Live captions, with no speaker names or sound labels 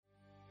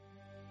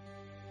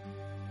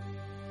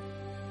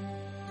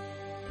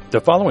The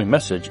following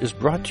message is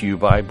brought to you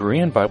by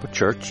Berean Bible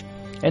Church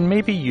and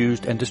may be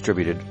used and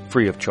distributed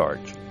free of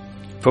charge.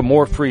 For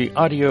more free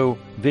audio,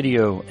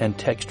 video, and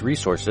text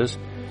resources,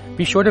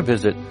 be sure to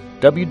visit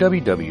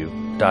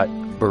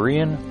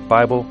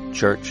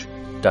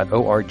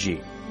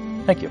www.bereanbiblechurch.org.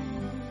 Thank you.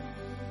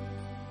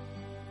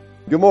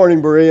 Good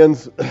morning,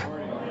 Bereans.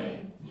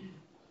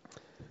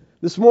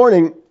 This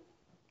morning,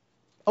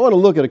 I want to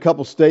look at a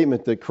couple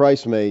statements that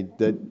Christ made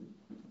that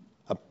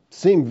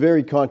seem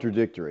very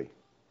contradictory.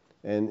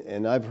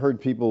 And I've heard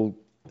people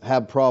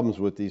have problems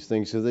with these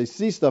things because they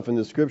see stuff in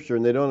the Scripture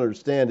and they don't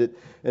understand it,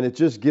 and it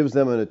just gives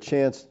them a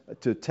chance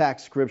to attack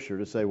Scripture,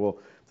 to say, well,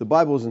 if the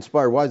Bible is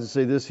inspired, why does it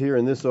say this here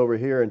and this over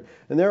here?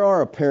 And there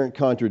are apparent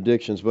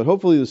contradictions, but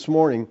hopefully this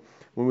morning,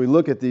 when we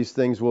look at these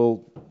things,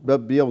 we'll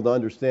be able to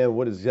understand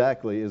what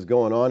exactly is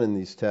going on in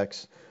these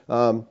texts.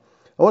 I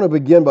want to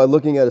begin by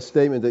looking at a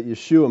statement that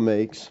Yeshua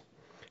makes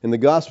in the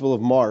Gospel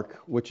of Mark,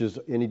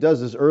 and he does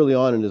this early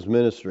on in his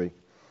ministry.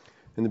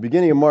 In the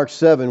beginning of Mark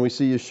 7, we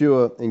see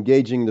Yeshua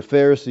engaging the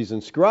Pharisees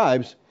and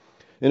scribes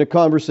in a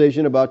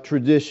conversation about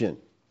tradition.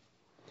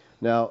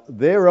 Now,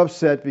 they're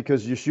upset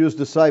because Yeshua's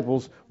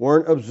disciples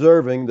weren't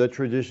observing the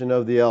tradition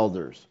of the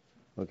elders.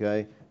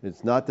 Okay?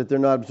 It's not that they're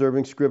not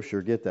observing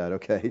Scripture. Get that,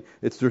 okay?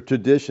 It's their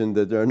tradition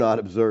that they're not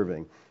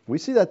observing. We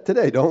see that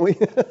today, don't we?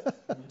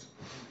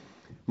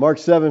 Mark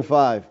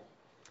 7:5.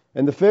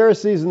 And the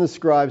Pharisees and the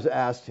scribes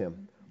asked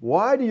him,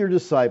 "Why do your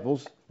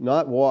disciples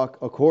not walk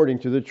according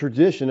to the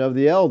tradition of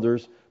the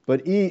elders,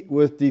 but eat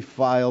with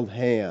defiled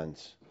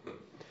hands?"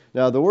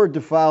 Now, the word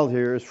defiled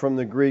here is from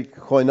the Greek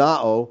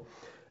koinao,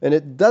 and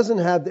it doesn't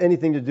have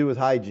anything to do with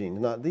hygiene.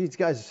 Now, these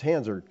guys'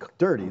 hands are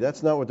dirty.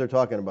 That's not what they're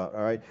talking about,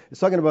 all right? It's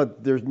talking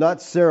about they're not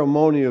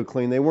ceremonial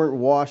clean. They weren't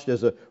washed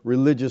as a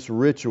religious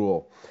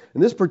ritual.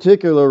 And this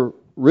particular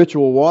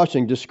ritual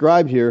washing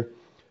described here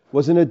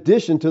was in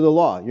addition to the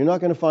law. You're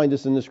not going to find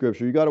this in the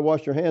Scripture. You've got to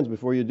wash your hands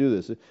before you do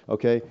this,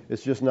 okay?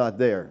 It's just not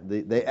there.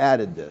 They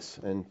added this,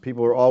 and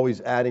people are always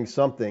adding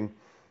something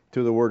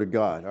to the Word of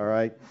God, all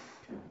right?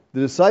 The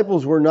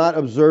disciples were not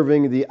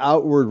observing the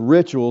outward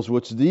rituals,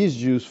 which these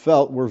Jews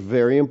felt were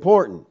very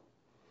important,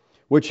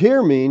 which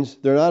here means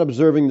they're not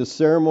observing the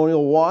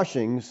ceremonial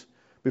washings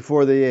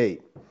before they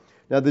ate.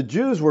 Now, the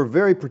Jews were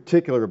very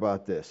particular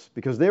about this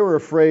because they were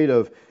afraid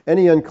of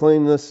any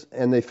uncleanness,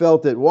 and they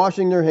felt that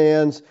washing their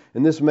hands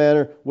in this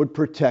manner would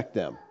protect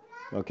them,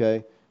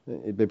 okay?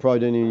 They probably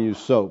didn't even use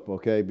soap,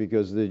 okay,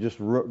 because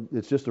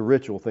it's just a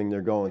ritual thing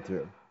they're going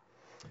through.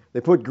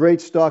 They put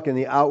great stock in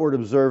the outward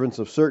observance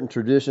of certain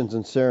traditions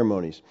and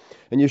ceremonies.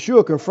 And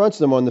Yeshua confronts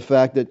them on the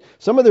fact that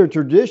some of their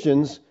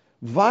traditions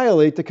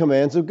violate the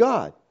commands of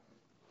God.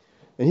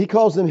 And he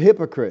calls them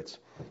hypocrites.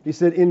 He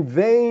said, "In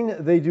vain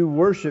they do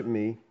worship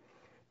me,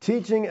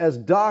 teaching as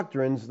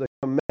doctrines the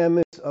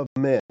commandments of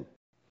men."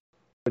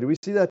 Do we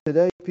see that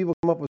today? People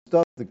come up with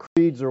stuff, the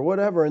creeds or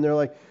whatever, and they're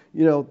like,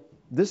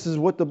 this is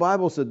what the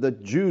Bible said. The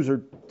Jews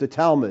are the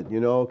Talmud,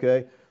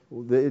 okay?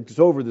 It's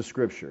over the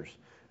Scriptures.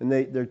 And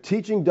they're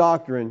teaching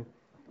doctrine,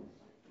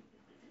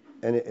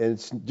 and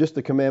it's just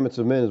the commandments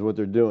of men is what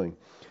they're doing.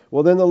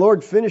 Well, then the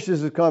Lord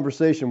finishes his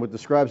conversation with the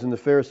scribes and the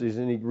Pharisees,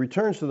 and he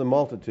returns to the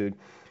multitude,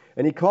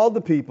 and he called the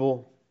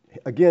people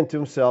again to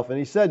himself, and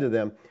he said to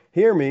them,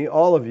 "Hear me,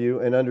 all of you,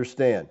 and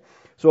understand."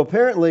 So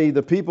apparently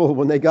the people,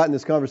 when they got in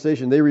this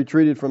conversation, they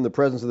retreated from the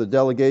presence of the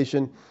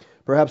delegation.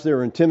 Perhaps they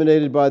were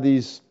intimidated by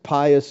these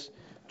pious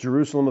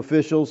Jerusalem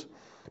officials.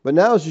 But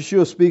now as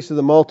Yeshua speaks to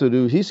the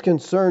multitude, he's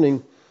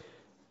concerning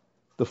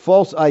the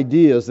false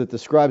ideas that the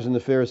scribes and the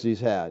Pharisees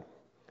had.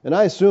 And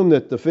I assume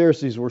that the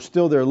Pharisees were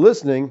still there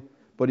listening,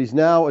 but he's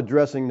now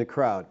addressing the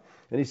crowd.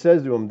 And he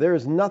says to them, "There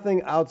is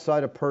nothing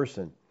outside a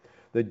person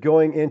that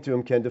going into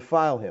him can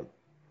defile him.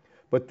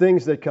 But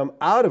things that come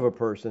out of a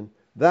person,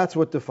 that's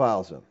what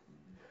defiles him."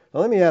 Now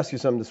let me ask you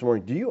something this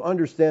morning. Do you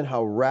understand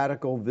how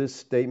radical this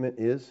statement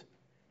is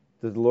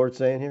that the Lord's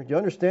saying here? Do you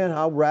understand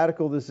how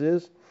radical this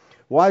is?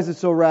 Why is it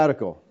so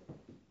radical?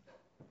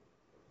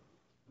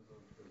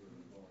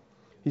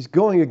 He's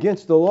going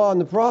against the law and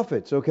the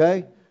prophets,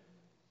 okay?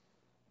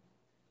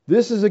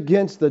 This is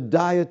against the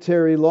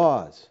dietary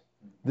laws.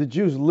 The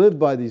Jews lived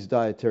by these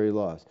dietary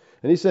laws.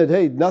 And he said,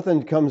 hey,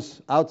 nothing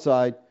comes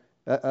outside,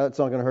 that's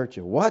not going to hurt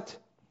you. What?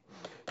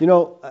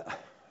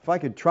 If I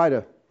could try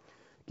to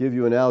give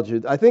you an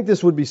analogy, I think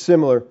this would be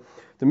similar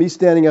to me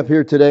standing up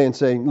here today and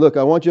saying, look,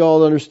 I want you all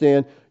to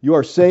understand you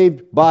are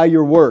saved by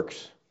your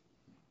works.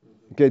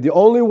 Okay, the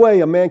only way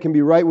a man can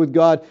be right with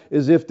God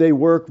is if they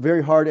work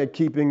very hard at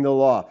keeping the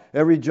law.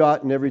 Every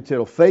jot and every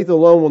tittle. Faith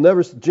alone will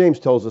never, James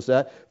tells us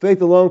that,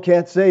 faith alone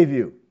can't save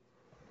you.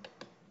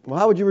 Well,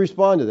 how would you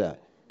respond to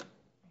that?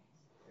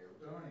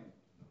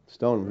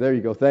 Stone him. There you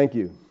go. Thank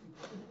you.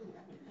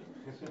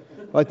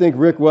 I think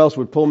Rick Welsh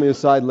would pull me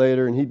aside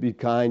later and he'd be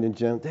kind and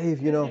gentle. Dave,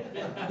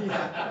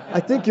 I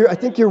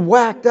think you're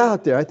whacked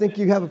out there. I think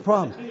you have a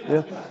problem.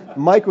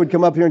 Mike would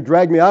come up here and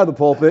drag me out of the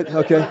pulpit.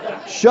 Okay,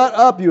 shut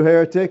up, you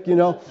heretic.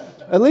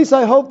 At least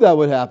I hope that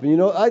would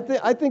happen.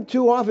 I think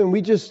too often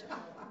we just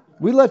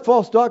We let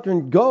false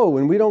doctrine go,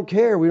 and we don't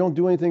care. We don't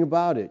do anything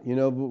about it.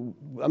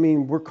 I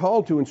mean, we're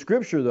called to in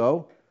Scripture,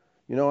 though.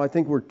 I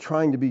think we're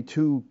trying to be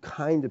too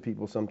kind to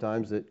people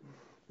sometimes, and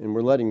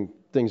we're letting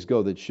things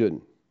go that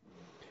shouldn't.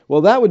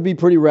 Well, that would be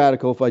pretty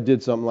radical if I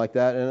did something like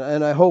that,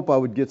 and I hope I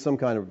would get some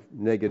kind of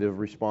negative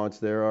response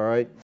there, all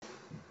right?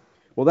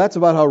 Well, that's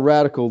about how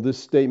radical this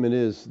statement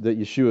is that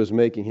Yeshua is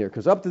making here.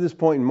 Because up to this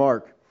point in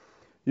Mark,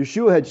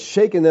 Yeshua had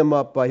shaken them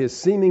up by his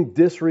seeming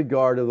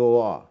disregard of the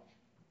law,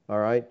 all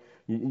right?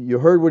 You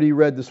heard what he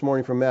read this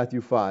morning from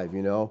Matthew 5,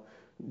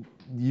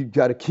 You've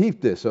got to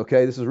keep this,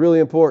 okay? This is really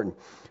important.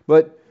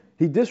 But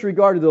he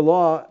disregarded the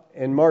law.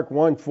 In Mark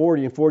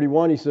 1:40 and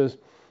 41, he says,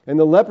 "And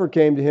the leper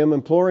came to him,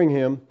 imploring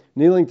him,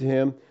 kneeling to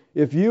him,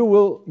 if you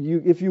will,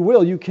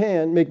 you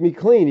can make me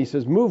clean." He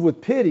says, moved with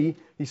pity,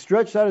 he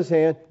stretched out his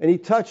hand, and he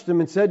touched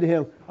him and said to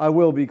him, "I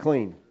will be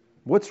clean."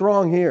 What's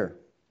wrong here?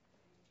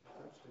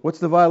 What's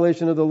the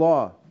violation of the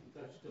law?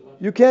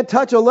 You can't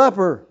touch a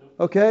leper,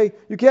 okay?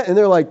 You can't. And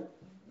they're like,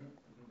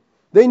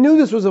 they knew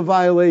this was a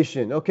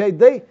violation,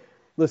 okay?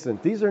 Listen,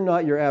 these are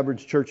not your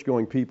average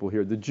church-going people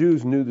here. The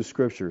Jews knew the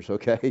Scriptures,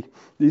 okay?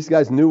 These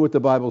guys knew what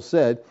the Bible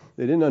said.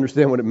 They didn't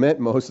understand what it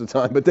meant most of the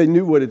time, but they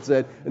knew what it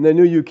said, and they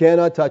knew you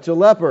cannot touch a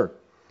leper.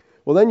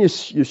 Well, then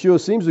Yeshua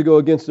seems to go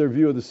against their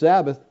view of the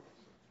Sabbath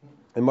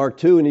in Mark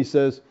 2, and he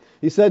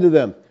said to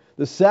them,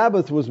 "The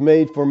Sabbath was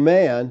made for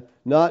man,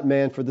 not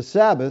man for the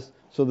Sabbath,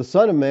 so the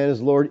Son of Man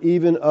is Lord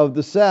even of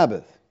the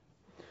Sabbath."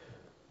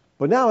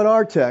 But now in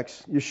our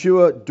text,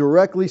 Yeshua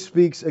directly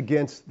speaks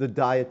against the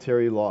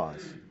dietary laws.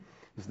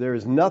 There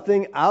is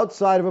nothing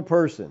outside of a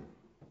person,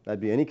 that'd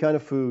be any kind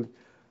of food,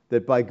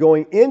 that by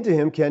going into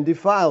him can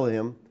defile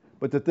him,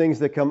 but the things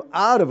that come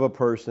out of a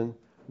person,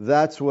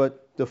 that's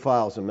what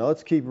defiles him. Now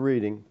let's keep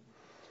reading.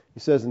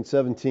 He says in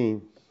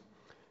 17,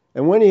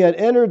 "And when he had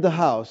entered the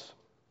house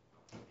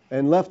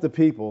and left the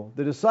people,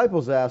 the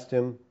disciples asked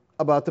him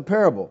about the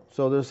parable."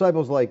 So the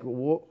disciples like,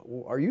 what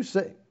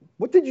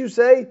did you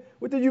say?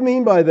 What did you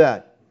mean by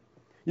that?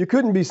 You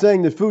couldn't be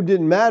saying that food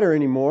didn't matter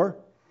anymore.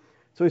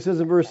 So he says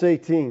in verse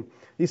 18,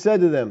 he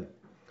said to them,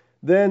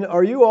 "Then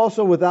are you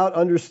also without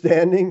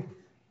understanding?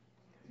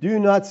 Do you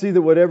not see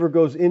that whatever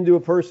goes into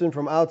a person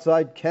from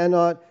outside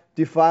cannot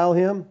defile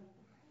him?"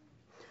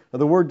 Now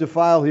the word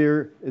defile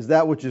here is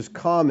that which is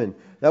common,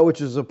 that which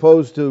is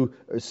opposed to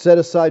set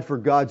aside for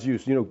God's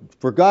use.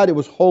 For God it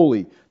was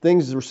holy.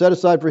 Things that were set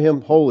aside for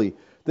him, holy.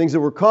 Things that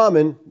were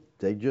common,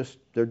 they're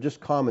just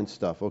common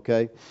stuff,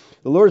 okay?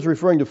 The Lord is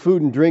referring to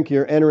food and drink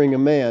here entering a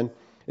man.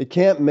 It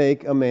can't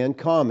make a man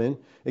common.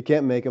 It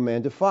can't make a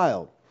man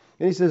defiled.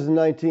 And he says in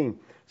 19,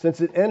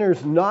 "Since it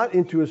enters not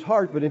into his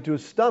heart, but into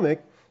his stomach,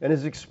 and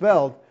is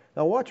expelled."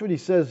 Now watch what he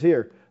says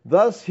here.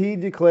 "Thus he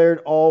declared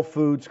all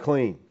foods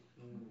clean."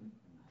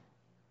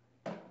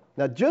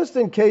 Now just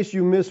in case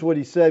you miss what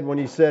he said when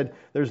he said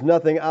there's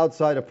nothing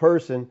outside a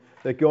person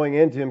that going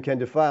into him can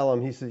defile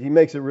him, he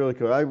makes it really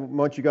clear. I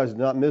want you guys to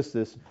not miss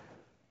this.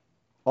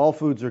 All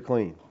foods are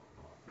clean.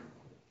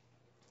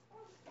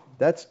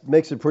 That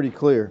makes it pretty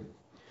clear.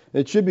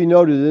 It should be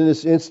noted in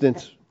this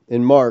instance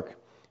in Mark,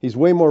 he's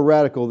way more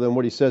radical than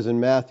what he says in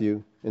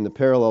Matthew in the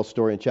parallel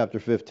story in chapter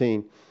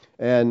 15.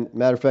 And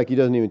matter of fact, he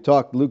doesn't even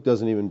talk. Luke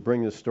doesn't even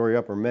bring this story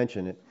up or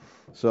mention it.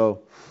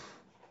 So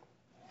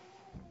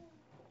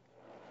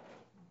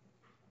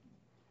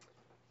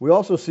we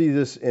also see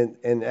this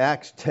in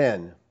Acts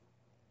 10,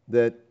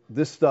 that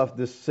this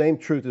same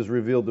truth is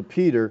revealed to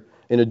Peter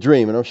in a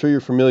dream. And I'm sure you're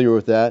familiar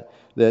with that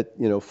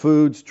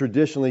foods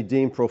traditionally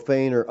deemed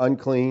profane or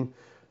unclean,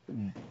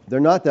 they're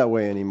not that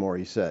way anymore,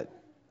 he said.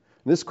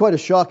 And this is quite a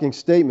shocking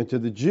statement to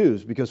the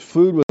Jews because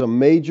food was a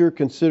major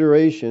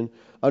consideration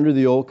under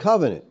the Old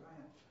Covenant,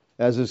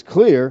 as is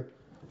clear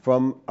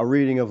from a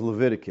reading of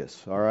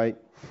Leviticus. All right?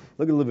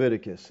 Look at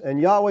Leviticus.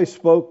 "And Yahweh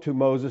spoke to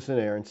Moses and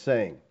Aaron,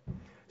 saying,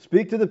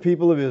 Speak to the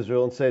people of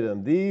Israel and say to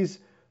them,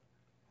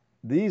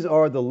 These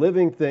are the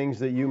living things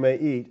that you may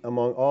eat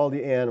among all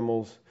the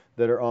animals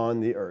that are on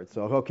the earth."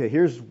 So, okay,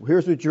 here's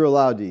what you're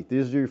allowed to eat.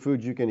 These are your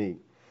foods you can eat.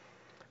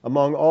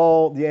 "Among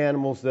all the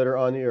animals that are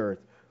on the earth,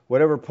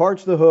 whatever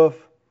parts the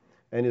hoof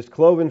and is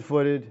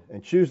cloven-footed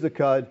and chews the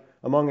cud,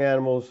 among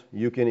animals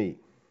you can eat."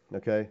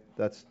 Okay,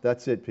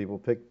 that's it, people.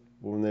 Pick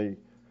when they.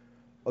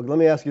 Oh, let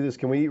me ask you this: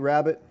 can we eat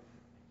rabbit?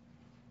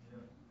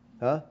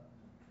 Huh?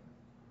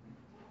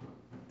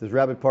 Does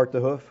rabbit part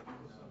the hoof?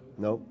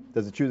 No.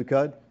 Does it chew the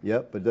cud?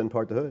 Yep, but it doesn't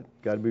part the hood.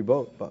 Got to be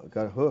both.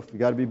 Got a hoof. You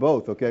got to be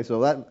both. Okay,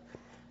 so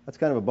that's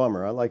kind of a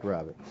bummer. I like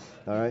rabbit.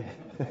 All right.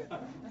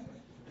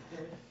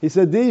 He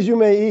said, "These you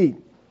may eat,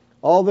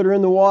 all that are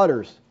in the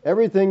waters,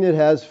 everything that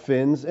has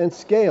fins and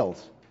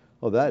scales."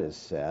 Oh, that is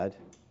sad.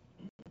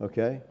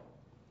 Okay?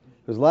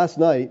 Because last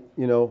night,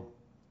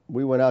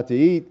 we went out to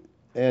eat,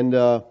 and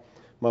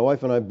my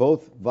wife and I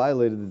both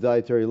violated the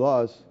dietary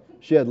laws.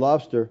 She had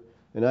lobster,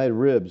 and I had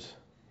ribs.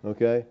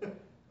 Okay?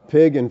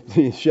 Pig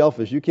and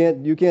shellfish. You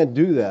can't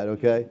do that,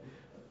 okay?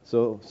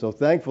 So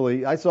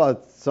thankfully, I saw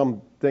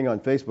something on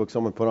Facebook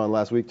someone put on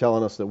last week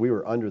telling us that we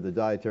were under the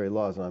dietary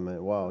laws, and I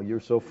meant, wow, you're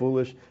so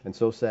foolish and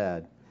so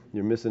sad.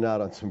 You're missing out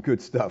on some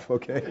good stuff,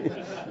 okay?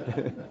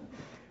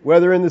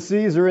 Whether in the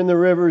seas or in the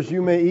rivers,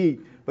 you may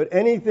eat. But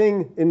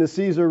anything in the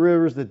seas or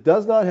rivers that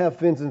does not have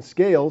fins and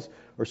scales,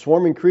 or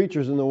swarming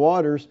creatures in the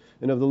waters,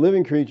 and of the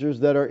living creatures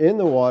that are in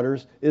the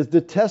waters, is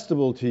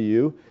detestable to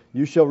you.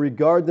 You shall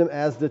regard them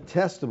as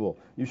detestable.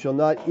 You shall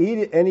not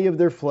eat any of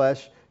their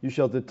flesh. You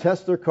shall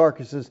detest their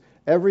carcasses.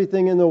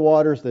 Everything in the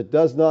waters that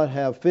does not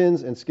have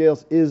fins and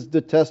scales is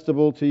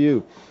detestable to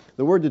you.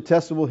 The word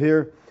detestable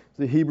here is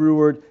the Hebrew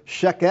word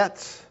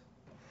sheket.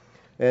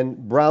 And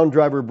Brown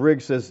Driver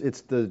Briggs says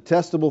it's the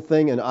detestable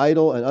thing, an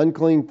idol, an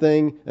unclean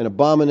thing, an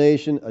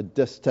abomination, a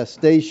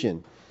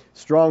detestation.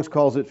 Strong's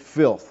calls it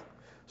filth.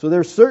 So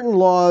there's certain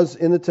laws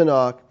in the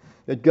Tanakh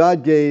that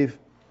God gave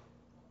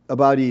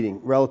about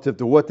eating relative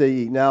to what they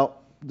eat. Now,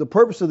 the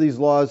purpose of these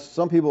laws,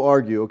 some people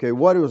argue, okay,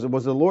 what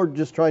was the Lord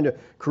just trying to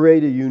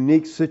create a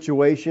unique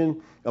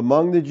situation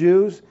among the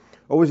Jews?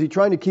 Or was he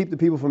trying to keep the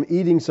people from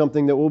eating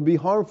something that will be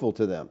harmful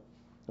to them?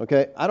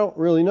 Okay, I don't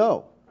really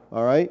know,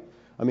 all right?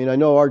 I mean, I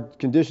know our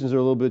conditions are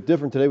a little bit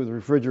different today with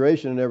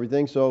refrigeration and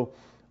everything, so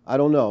I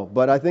don't know.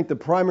 But I think the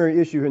primary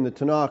issue here in the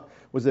Tanakh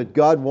was that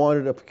God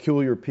wanted a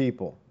peculiar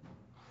people.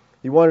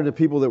 He wanted a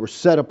people that were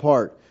set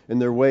apart in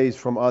their ways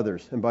from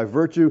others. And by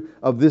virtue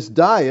of this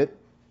diet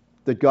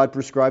that God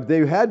prescribed,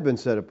 they had been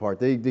set apart.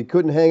 They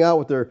couldn't hang out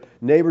with their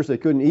neighbors. They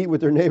couldn't eat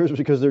with their neighbors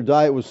because their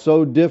diet was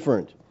so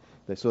different.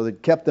 So they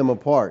kept them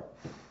apart.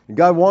 And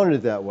God wanted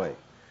it that way.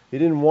 He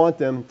didn't want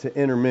them to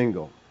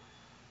intermingle.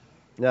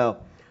 Now,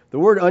 the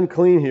word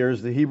unclean here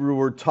is the Hebrew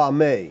word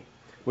tameh,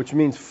 which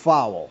means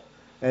foul.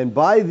 And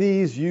by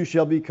these you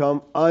shall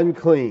become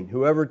unclean.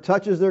 Whoever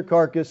touches their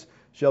carcass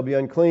shall be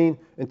unclean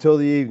until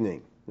the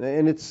evening.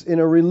 And it's in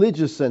a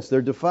religious sense.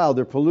 They're defiled.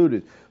 They're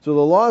polluted. So the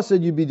law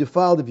said you'd be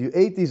defiled if you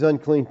ate these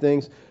unclean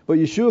things. But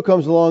Yeshua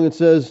comes along and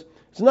says,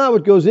 it's not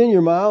what goes in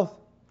your mouth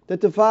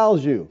that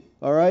defiles you.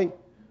 All right?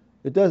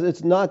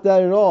 It's not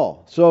that at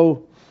all.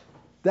 So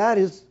that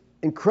is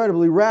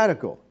incredibly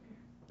radical.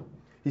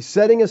 He's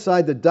setting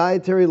aside the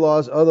dietary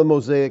laws of the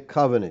Mosaic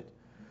covenant.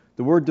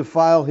 The word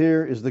defile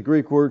here is the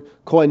Greek word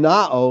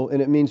koinao,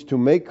 and it means to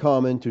make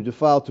common, to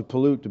defile, to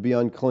pollute, to be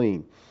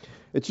unclean.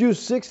 It's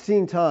used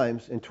 16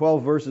 times in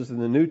 12 verses in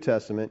the New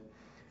Testament.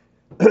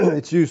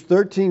 It's used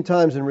 13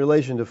 times in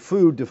relation to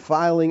food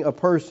defiling a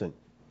person.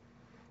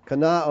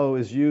 Kanao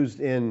is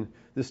used in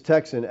this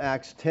text in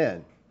Acts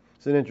 10.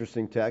 It's an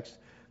interesting text.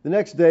 The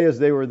next day, as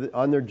they were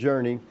on their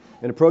journey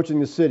and approaching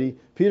the city,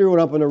 Peter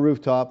went up on a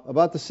rooftop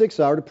about the 6th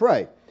hour to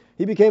pray.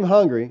 He became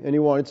hungry and he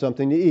wanted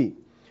something to eat.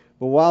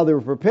 But while they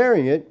were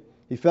preparing it,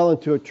 he fell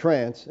into a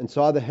trance and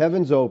saw the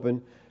heavens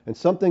open and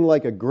something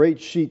like a great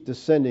sheet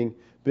descending,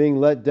 being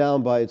let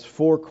down by its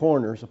four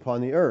corners upon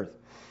the earth.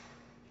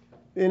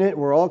 In it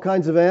were all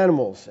kinds of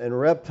animals and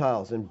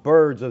reptiles and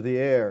birds of the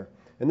air.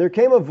 And there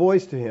came a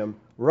voice to him,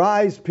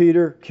 "Rise,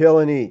 Peter, kill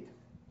and eat."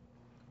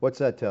 What's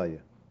that tell you?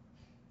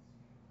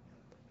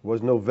 There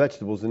was no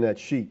vegetables in that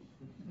sheet.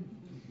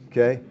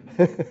 Okay?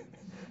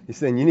 He's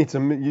saying, you need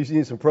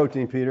some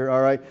protein, Peter,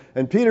 all right?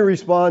 And Peter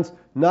responds,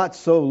 "Not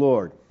so,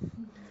 Lord."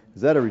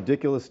 Is that a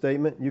ridiculous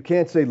statement? You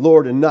can't say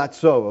Lord and not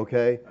so,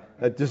 okay?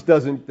 That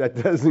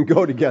doesn't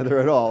go together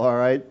at all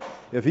right?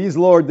 If he's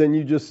Lord, then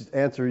you just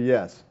answer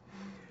yes.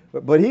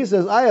 But he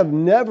says, "I have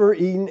never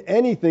eaten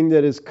anything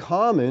that is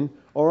common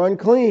or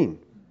unclean."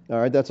 All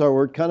right, that's our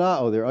word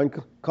kanao. They're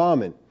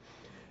uncommon.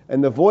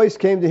 And the voice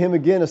came to him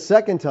again a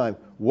second time.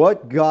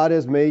 "What God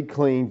has made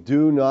clean,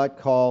 do not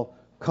call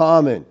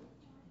common."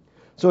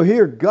 So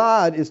here,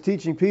 God is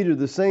teaching Peter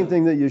the same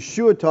thing that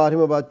Yeshua taught him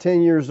about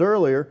 10 years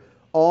earlier.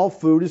 All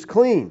food is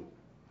clean.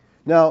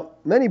 Now,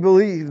 many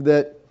believe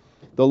that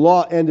the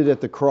law ended at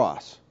the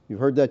cross. You've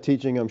heard that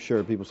teaching, I'm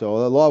sure. People say, "Oh,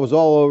 the law was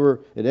all over.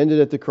 It ended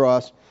at the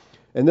cross."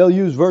 And they'll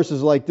use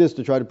verses like this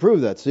to try to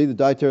prove that. See, the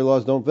dietary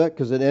laws don't affect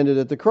because it ended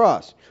at the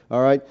cross.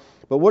 All right?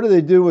 But what do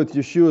they do with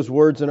Yeshua's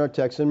words in our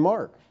text in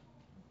Mark?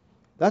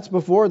 That's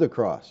before the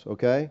cross,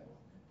 okay?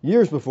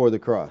 Years before the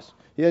cross.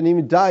 He hadn't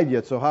even died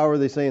yet, so how are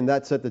they saying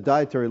that set the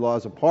dietary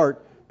laws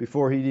apart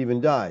before he'd even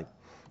died?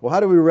 Well,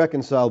 how do we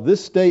reconcile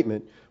this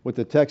statement with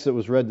the text that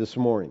was read this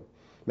morning?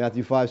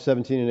 Matthew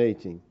 5:17 and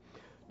 18.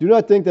 "Do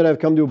not think that I have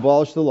come to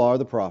abolish the law or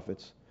the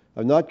prophets. I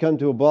have not come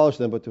to abolish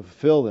them, but to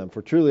fulfill them.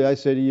 For truly I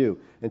say to you,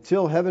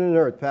 until heaven and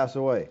earth pass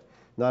away,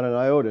 not an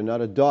iota, not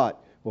a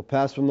dot will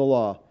pass from the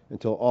law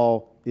until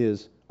all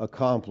is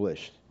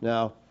accomplished."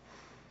 Now,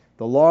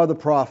 the law of the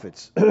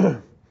prophets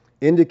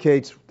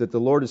indicates that the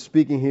Lord is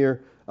speaking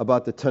here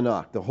about the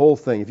Tanakh, the whole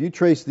thing. If you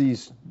trace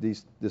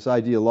this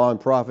idea, law and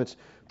prophets,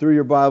 through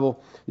your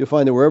Bible, you'll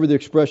find that wherever the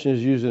expression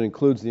is used, it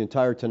includes the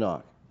entire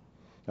Tanakh.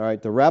 All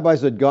right, the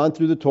rabbis had gone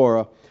through the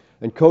Torah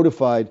and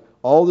codified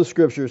all the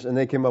scriptures, and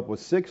they came up with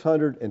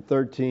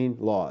 613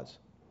 laws.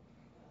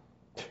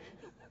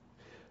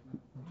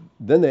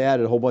 Then they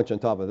added a whole bunch on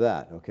top of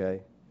that,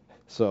 okay?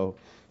 So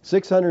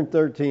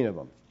 613 of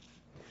them.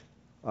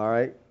 All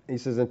right? He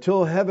says,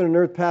 until heaven and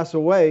earth pass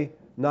away,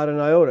 not an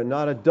iota,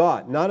 not a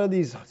dot. None of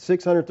these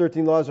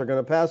 613 laws are going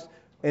to pass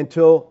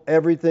until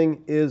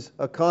everything is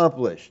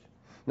accomplished.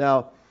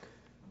 Now,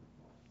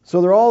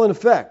 so they're all in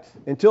effect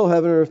until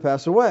heaven and earth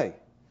pass away.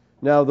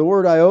 Now, the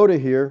word iota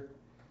here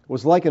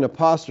was like an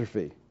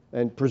apostrophe.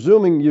 And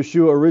presuming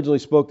Yeshua originally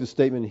spoke this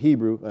statement in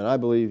Hebrew, and I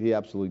believe he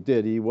absolutely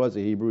did, he was a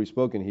Hebrew, he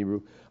spoke in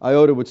Hebrew,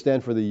 iota would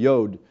stand for the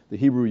yod, the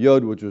Hebrew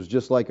yod, which was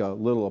just like a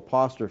little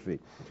apostrophe.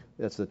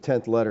 That's the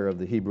 10th letter of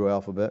the Hebrew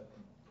alphabet.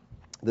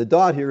 The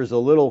dot here is a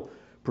little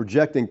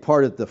projecting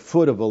part at the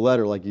foot of a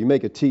letter, like you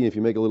make a T, if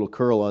you make a little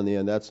curl on the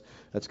end, that's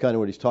kind of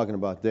what he's talking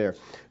about there.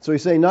 So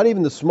he's saying not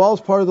even the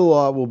smallest part of the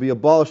law will be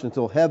abolished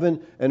until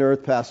heaven and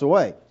earth pass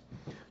away.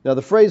 Now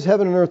the phrase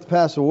heaven and earth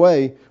pass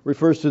away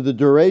refers to the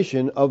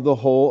duration of the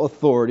whole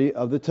authority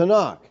of the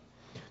Tanakh.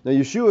 Now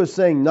Yeshua is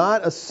saying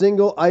not a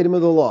single item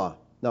of the law,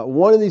 not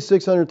one of these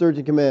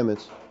 613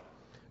 commandments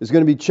is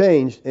going to be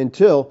changed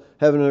until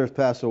heaven and earth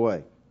pass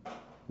away.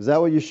 Is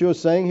that what Yeshua is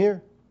saying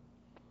here?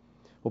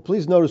 Well,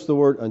 please notice the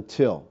word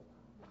until.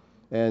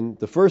 And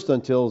the first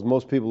until is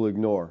most people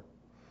ignore.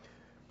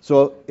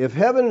 So if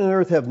heaven and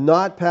earth have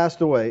not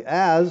passed away,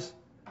 as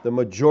the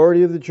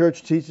majority of the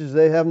church teaches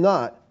they have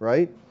not,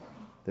 right?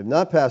 They've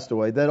not passed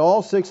away, then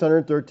all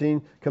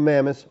 613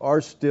 commandments are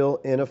still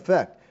in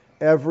effect.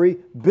 Every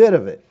bit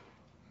of it.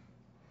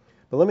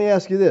 But let me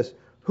ask you this.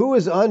 Who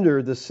is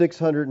under the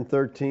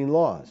 613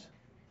 laws?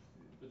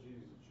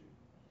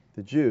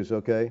 The Jews,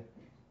 okay.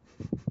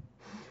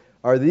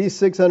 Are these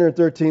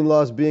 613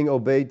 laws being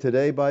obeyed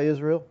today by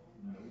Israel?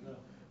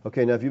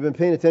 Okay, now if you've been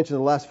paying attention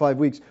the last 5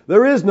 weeks,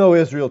 there is no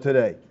Israel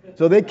today.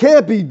 So they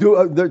can't be,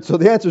 so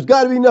the answer's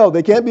got to be no.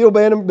 They can't be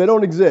obeying them. They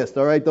don't exist,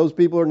 all right? Those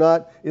people are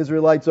not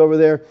Israelites over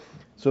there.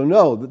 So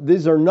no,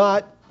 these are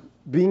not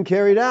being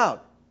carried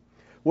out.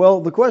 Well,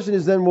 the question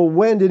is then, well,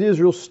 when did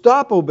Israel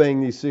stop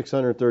obeying these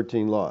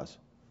 613 laws?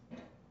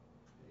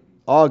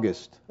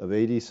 August of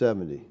AD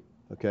 70,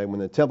 okay, when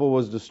the temple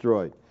was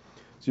destroyed.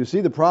 So you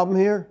see the problem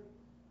here?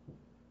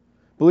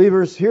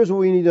 Believers, here's what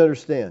we need to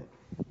understand.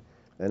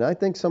 And I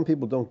think some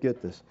people don't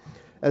get this.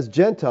 As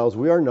Gentiles,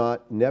 we are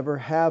not, never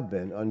have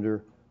been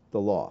under the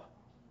law,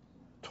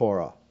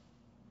 Torah.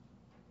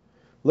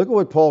 Look at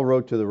what Paul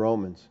wrote to the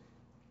Romans,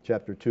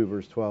 chapter 2,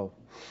 verse 12.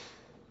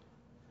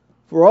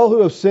 For all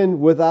who have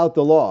sinned without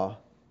the law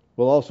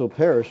will also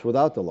perish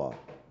without the law.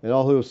 And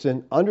all who have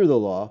sinned under the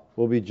law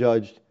will be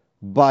judged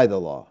by the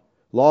law.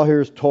 Law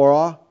here is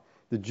Torah,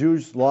 the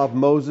Jews' law of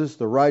Moses,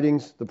 the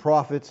writings, the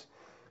prophets.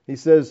 He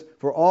says,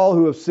 for all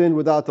who have sinned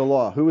without the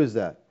law. Who is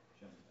that?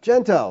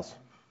 Gentiles.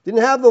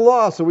 Didn't have the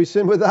law, so we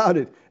sin without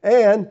it.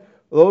 And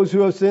those who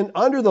have sinned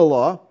under the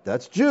law,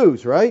 that's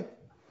Jews, right?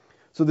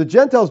 So the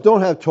Gentiles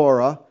don't have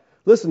Torah.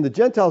 Listen, the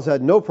Gentiles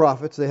had no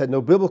prophets. They had no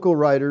biblical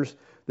writers.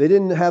 They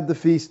didn't have the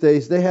feast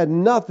days. They had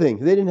nothing.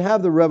 They didn't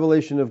have the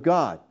revelation of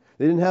God.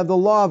 They didn't have the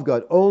law of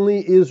God.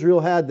 Only Israel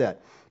had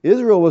that.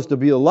 Israel was to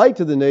be a light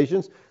to the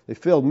nations. They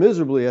failed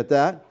miserably at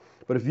that.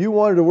 But if you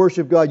wanted to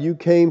worship God, you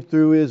came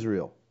through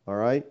Israel. All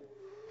right?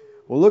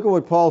 Well, look at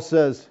what Paul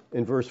says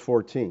in verse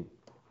 14.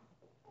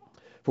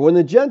 For when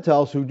the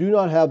Gentiles who do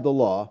not have the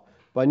law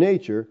by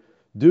nature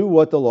do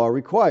what the law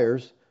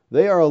requires,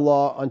 they are a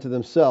law unto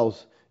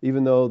themselves,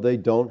 even though they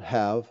don't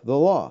have the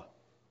law.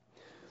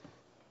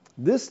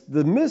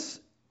 The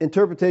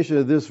misinterpretation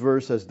of this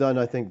verse has done,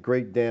 I think,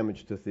 great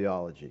damage to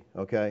theology,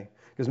 okay?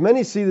 Because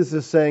many see this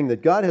as saying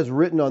that God has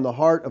written on the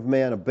heart of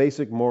man a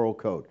basic moral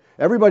code.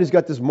 Everybody's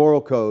got this moral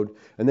code,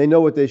 and they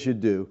know what they should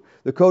do.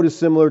 The code is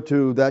similar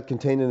to that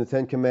contained in the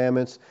Ten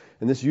Commandments,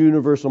 and this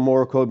universal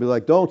moral code would be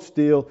like, don't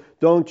steal,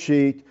 don't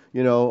cheat,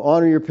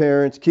 honor your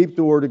parents, keep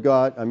the word of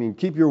God,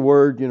 keep your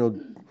word,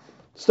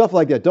 stuff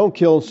like that, don't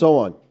kill, and so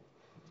on.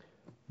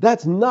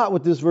 That's not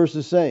what this verse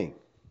is saying.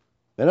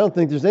 And I don't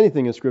think there's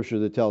anything in Scripture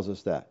that tells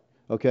us that,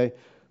 okay?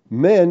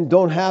 Men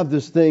don't have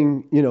this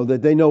thing,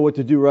 that they know what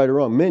to do right or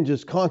wrong. Men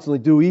just constantly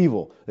do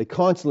evil. They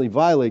constantly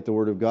violate the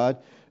Word of God,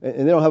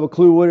 and they don't have a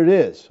clue what it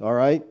is, all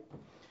right?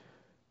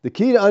 The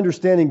key to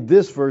understanding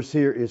this verse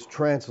here is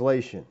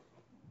translation.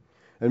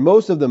 And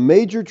most of the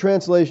major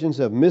translations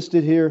have missed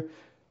it here,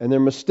 and their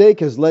mistake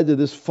has led to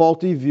this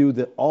faulty view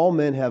that all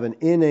men have an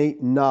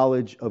innate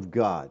knowledge of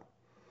God.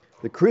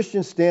 The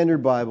Christian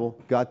Standard Bible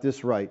got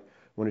this right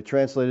when it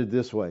translated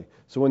this way.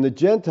 So when the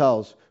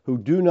Gentiles who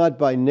do not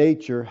by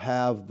nature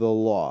have the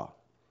law.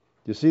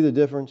 Do you see the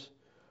difference?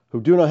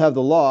 Who do not have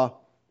the law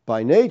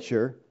by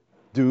nature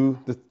do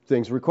the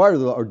things required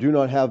of the law, or do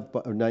not have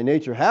by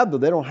nature have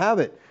they don't have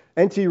it.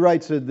 N.T.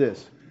 Wright said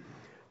this.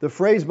 The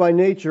phrase by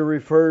nature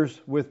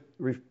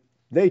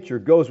nature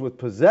goes with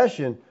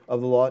possession of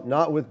the law,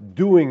 not with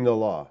doing the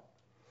law.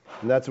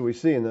 And that's what we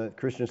see in the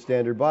Christian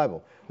Standard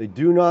Bible. They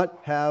do not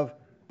have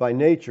by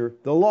nature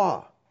the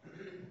law.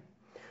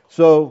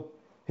 So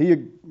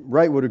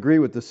Wright would agree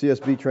with the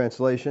CSB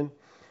translation.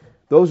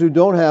 Those who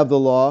don't have the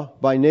law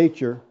by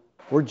nature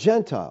were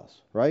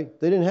Gentiles, right?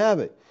 They didn't have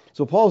it.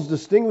 So Paul's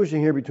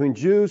distinguishing here between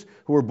Jews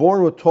who were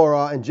born with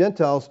Torah and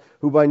Gentiles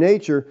who by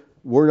nature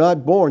were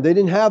not born. They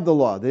didn't have the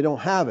law. They don't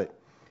have it.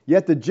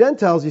 Yet the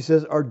Gentiles, he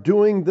says, are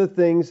doing the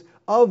things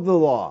of the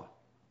law.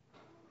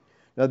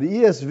 Now the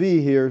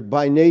ESV here,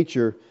 by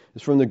nature,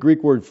 is from the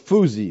Greek word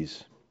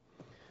physis.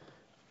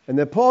 And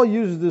that Paul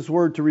uses this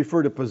word to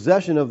refer to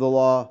possession of the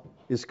law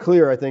is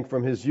clear, I think,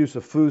 from his use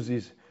of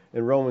physis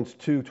in Romans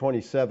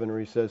 2:27, where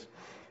he says,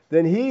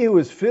 than he who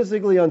is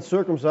physically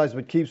uncircumcised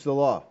but keeps the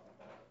law.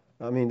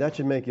 I mean, that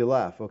should make you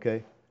laugh,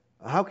 okay?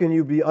 How can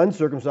you be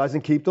uncircumcised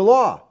and keep the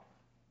law?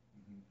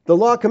 The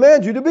law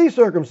commands you to be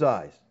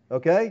circumcised,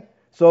 okay?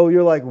 So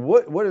you're like,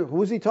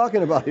 who's he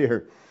talking about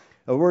here?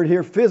 A word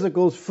here,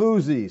 physical, is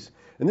physis.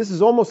 And this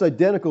is almost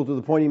identical to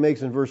the point he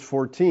makes in verse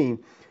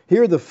 14.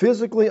 Here, the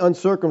physically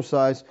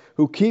uncircumcised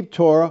who keep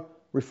Torah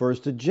refers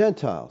to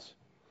Gentiles.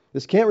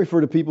 This can't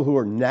refer to people who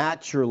are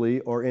naturally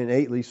or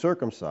innately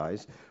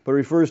circumcised, but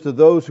refers to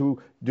those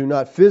who do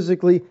not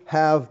physically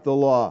have the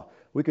law.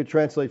 We could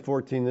translate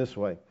 14 this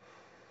way.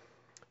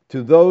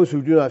 To those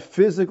who do not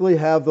physically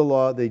have the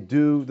law, they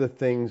do the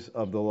things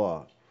of the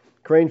law.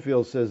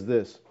 Cranefield says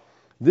this.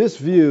 This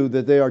view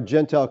that they are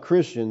Gentile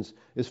Christians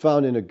is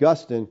found in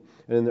Augustine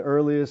and in the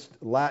earliest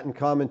Latin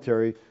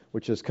commentary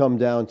which has come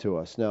down to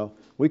us. Now,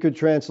 we could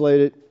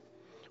translate it,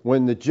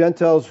 when the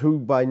Gentiles who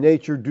by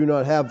nature do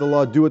not have the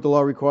law do what the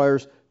law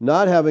requires,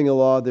 not having a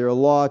law, they're a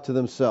law to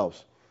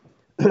themselves.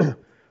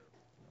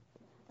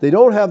 They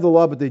don't have the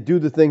law, but they do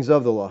the things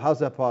of the law. How's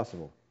that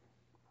possible?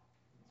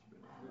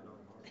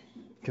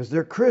 Because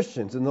they're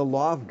Christians and the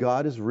law of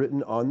God is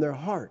written on their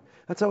heart.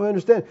 That's how I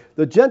understand.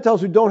 The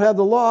Gentiles who don't have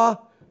the law,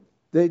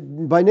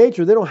 by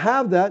nature, they don't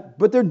have that,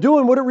 but they're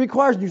doing what it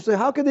requires. And you say,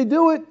 how can they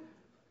do it?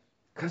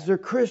 Because they're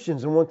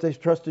Christians, and once they've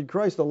trusted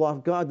Christ, the law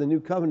of God, the new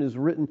covenant, is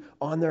written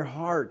on their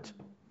heart.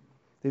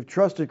 They've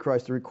trusted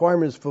Christ. The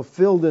requirement is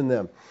fulfilled in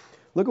them.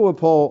 Look at what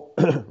Paul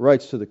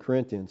writes to the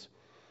Corinthians.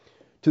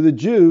 To the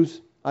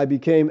Jews, I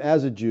became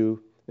as a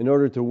Jew in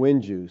order to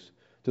win Jews.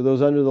 To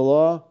those under the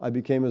law, I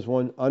became as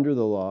one under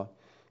the law,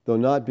 though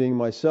not being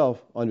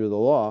myself under the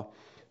law,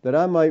 that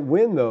I might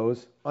win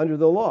those under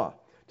the law.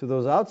 To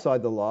those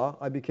outside the law,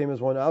 I became as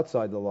one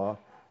outside the law,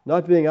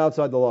 not being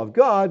outside the law of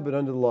God, but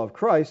under the law of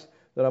Christ,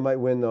 that I might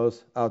win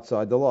those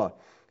outside the law.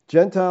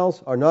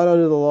 Gentiles are not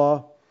under the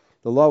law.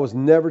 The law was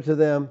never to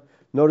them.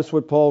 Notice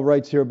what Paul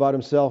writes here about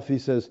himself. He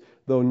says,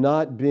 though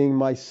not being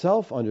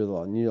myself under the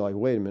law. And you're like,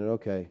 wait a minute,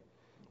 okay.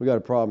 We got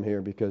a problem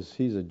here because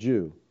he's a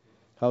Jew.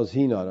 How's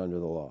he not under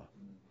the law?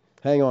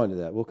 Hang on to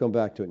that. We'll come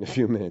back to it in a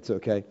few minutes,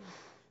 okay?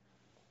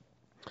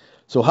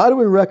 So how do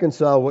we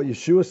reconcile what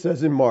Yeshua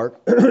says in Mark?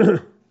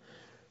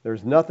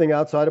 There's nothing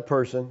outside a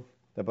person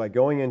that by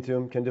going into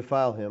him can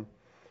defile him.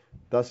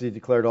 Thus he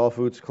declared all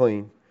foods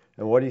clean.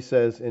 And what he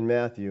says in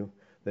Matthew,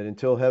 that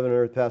until heaven and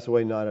earth pass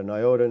away, not an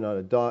iota, not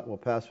a dot will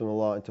pass from the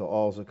law until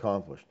all is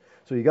accomplished.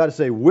 So you got to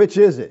say, which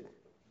is it?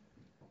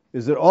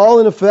 Is it all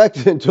in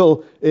effect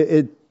until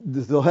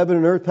until heaven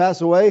and earth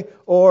pass away,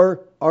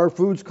 or are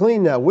foods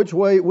clean now? Which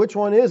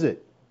one is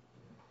it?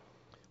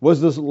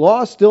 Was this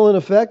law still in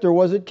effect, or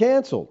was it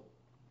canceled?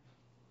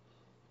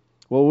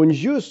 Well, when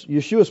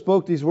Yeshua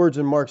spoke these words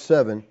in Mark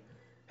 7,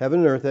 heaven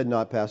and earth had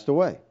not passed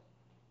away.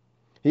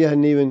 He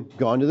hadn't even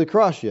gone to the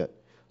cross yet.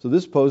 So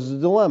this poses a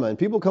dilemma. And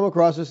people come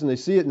across this and they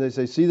see it and they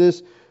say, see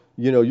this?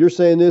 You know, you're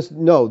saying this.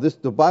 No,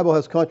 the Bible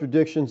has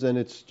contradictions and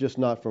it's just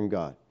not from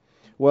God.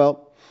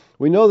 Well,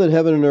 we know that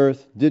heaven and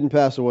earth didn't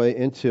pass away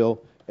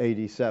until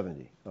AD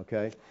 70.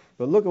 Okay?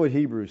 But look at what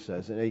Hebrews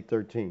says in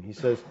 8:13. He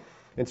says,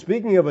 and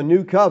speaking of a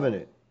new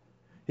covenant,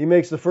 he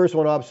makes the first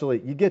one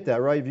obsolete. You get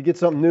that, right? If you get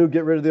something new,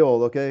 get rid of the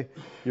old, okay?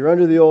 You're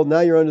under the old, now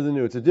you're under the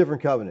new. It's a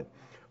different covenant.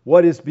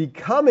 What is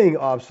becoming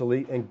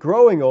obsolete and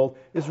growing old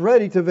is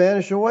ready to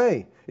vanish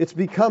away. It's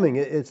becoming.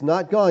 It's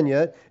not gone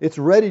yet. It's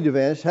ready to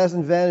vanish.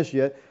 Hasn't vanished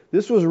yet.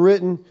 This was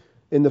written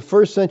in the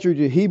first century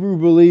to Hebrew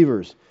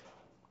believers.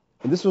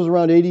 And this was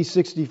around AD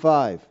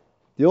 65.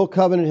 The old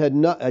covenant had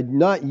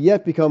not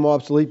yet become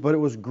obsolete, but it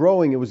was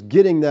growing. It was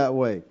getting that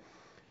way.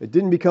 It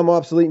didn't become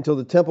obsolete until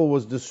the temple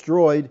was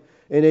destroyed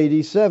in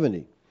AD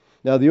 70.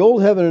 Now, the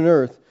old heaven and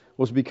earth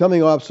was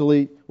becoming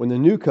obsolete when the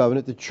new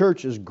covenant, the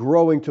church, is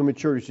growing to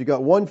maturity. So you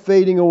got one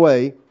fading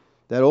away,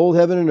 that old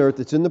heaven and earth.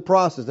 It's in the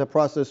process. That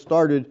process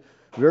started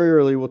very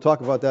early. We'll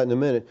talk about that in a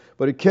minute.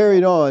 But it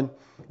carried on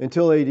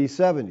until AD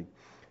 70.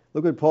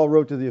 Look what Paul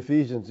wrote to the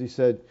Ephesians. He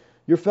said,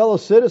 your fellow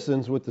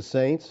citizens with the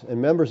saints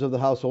and members of the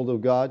household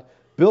of God,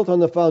 built on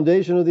the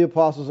foundation of the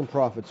apostles and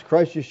prophets,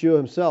 Christ Yeshua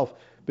himself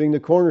being the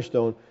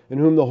cornerstone, in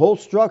whom the whole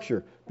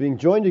structure, being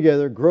joined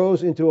together,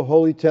 grows into a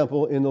holy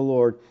temple in the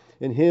Lord.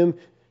 In him,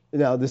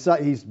 now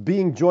he's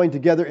being joined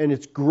together and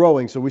it's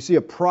growing. So we see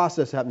a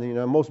process happening. You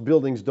know, most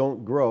buildings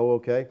don't grow,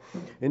 okay?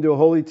 Into a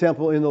holy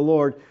temple in the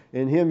Lord.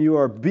 In him you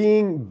are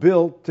being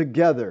built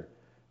together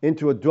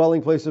into a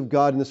dwelling place of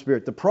God in the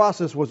Spirit. The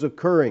process was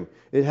occurring.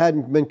 It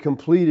hadn't been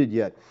completed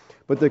yet.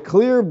 But the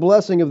clear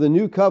blessing of the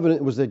new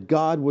covenant was that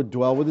God would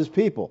dwell with his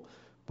people.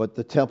 But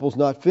the temple's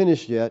not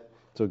finished yet,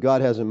 so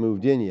God hasn't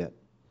moved in yet.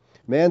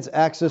 Man's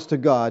access to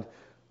God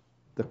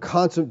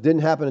didn't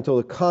happen until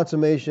the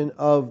consummation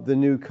of the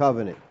new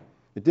covenant.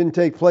 It didn't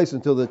take place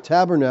until the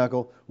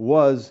tabernacle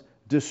was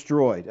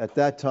destroyed. At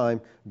that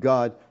time,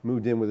 God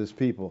moved in with his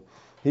people.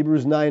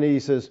 Hebrews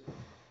 9:8 says,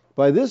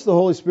 by this the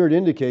Holy Spirit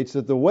indicates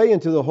that the way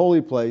into the holy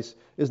place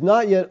is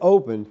not yet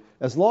opened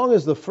as long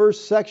as the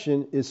first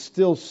section is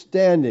still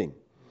standing.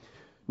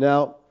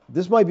 Now,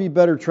 this might be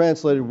better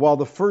translated, while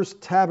the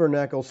first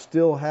tabernacle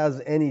still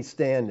has any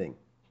standing.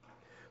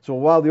 So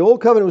while the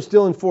old covenant was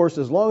still in force,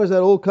 as long as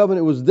that old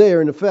covenant was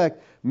there in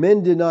effect,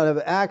 men did not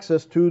have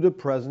access to the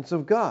presence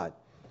of God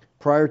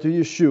prior to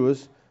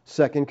Yeshua's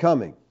second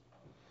coming,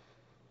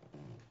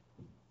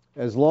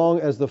 as long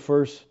as the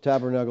first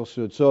tabernacle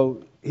stood.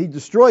 So he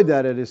destroyed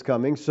that at his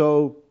coming.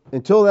 So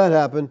until that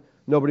happened,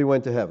 nobody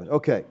went to heaven.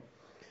 Okay.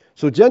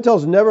 So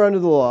Gentiles never under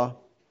the law.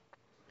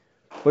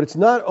 But it's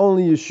not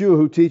only Yeshua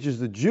who teaches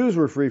the Jews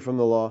were free from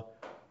the law.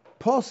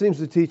 Paul seems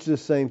to teach the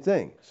same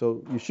thing.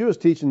 So Yeshua's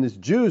teaching the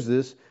Jews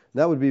this.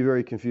 That would be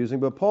very confusing.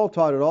 But Paul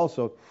taught it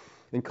also.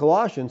 In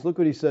Colossians, look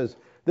what he says.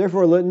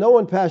 Therefore, let no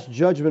one pass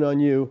judgment on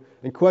you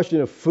in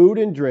question of food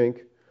and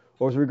drink,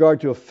 or with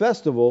regard to a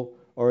festival,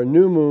 or a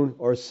new moon,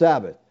 or a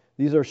Sabbath.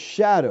 These are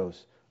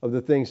shadows of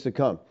the things to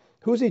come.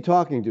 Who's he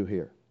talking to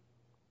here?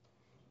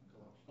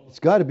 It's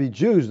got to be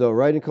Jews, though,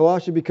 right, in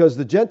Colossians, because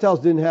the Gentiles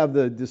didn't have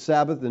the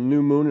Sabbath, the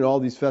new moon, and all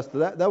these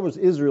festivals. That was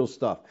Israel's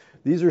stuff.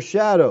 These are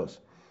shadows.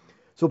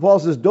 So Paul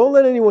says, don't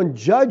let anyone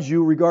judge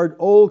you regarding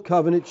old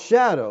covenant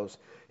shadows.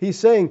 He's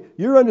saying,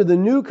 you're under the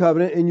new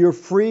covenant and you're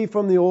free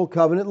from the old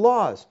covenant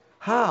laws.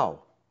 How?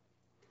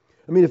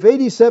 I mean, if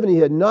AD 70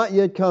 had not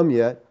yet come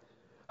yet,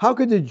 how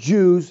could the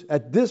Jews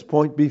at this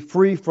point be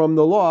free from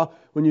the law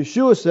when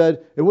Yeshua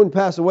said it wouldn't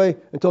pass away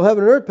until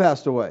heaven and earth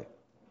passed away?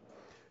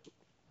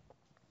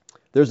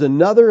 There's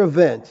another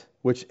event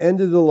which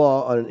ended the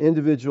law on an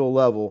individual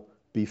level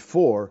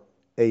before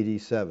AD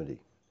 70.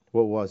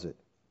 What was it?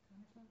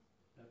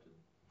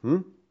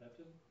 It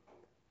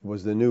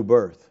was the new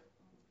birth.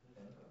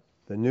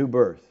 The new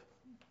birth.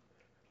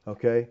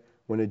 Okay?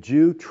 When a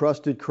Jew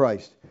trusted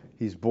Christ,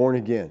 he's born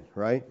again,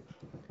 right?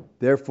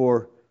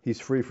 Therefore, he's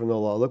free from the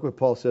law. Look what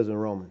Paul says in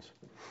Romans.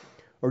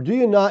 Or do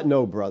you not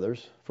know,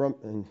 brothers,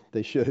 and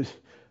they should,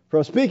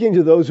 from speaking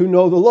to those who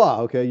know the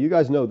law, okay, you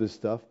guys know this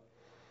stuff.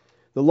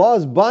 The law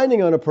is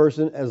binding on a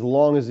person as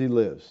long as he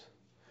lives.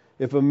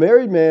 If a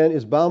married man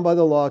is bound by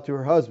the law to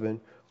her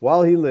husband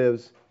while he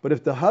lives, but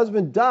if the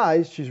husband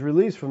dies, she's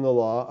released from the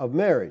law of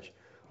marriage.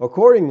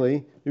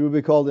 Accordingly, she would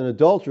be called an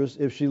adulteress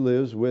if she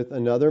lives with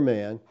another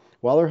man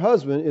while her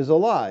husband is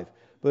alive.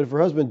 But if her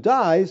husband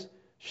dies,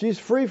 she's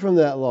free from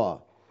that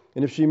law.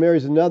 And if she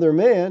marries another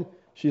man,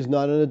 she's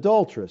not an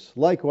adulteress.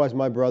 Likewise,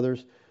 my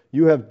brothers,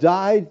 you have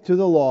died to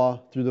the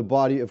law through the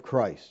body of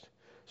Christ,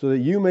 so that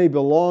you may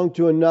belong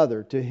to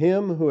another, to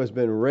him who has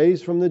been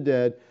raised from the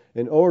dead,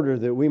 in order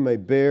that we may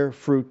bear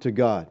fruit to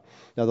God.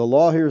 Now the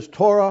law here is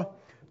Torah.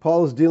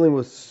 Paul is dealing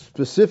with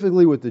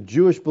specifically with the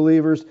Jewish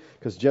believers,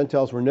 because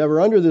Gentiles were never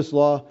under this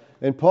law.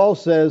 And Paul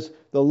says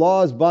the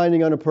law is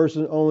binding on a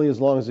person only as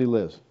long as he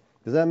lives.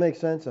 Does that make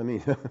sense? I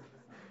mean,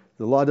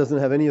 the law doesn't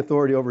have any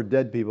authority over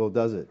dead people,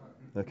 does it?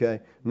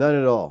 Okay? None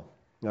at all.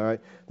 All right?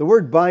 The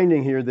word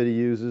binding here that he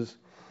uses,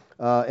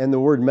 and the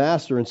word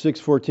master in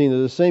 6:14, they're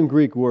the same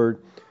Greek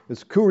word.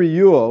 It's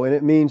kuriuo, and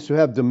it means to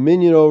have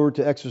dominion over,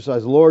 to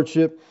exercise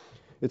lordship.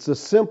 It's a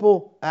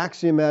simple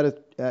axiomatic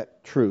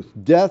truth.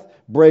 Death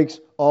breaks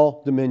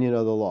all dominion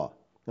of the law.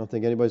 I don't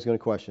think anybody's going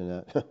to question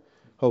that.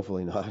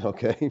 Hopefully not,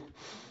 okay?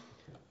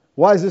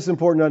 Why is this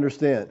important to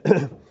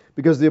understand?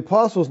 Because the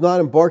apostle's not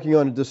embarking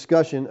on a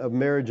discussion of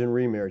marriage and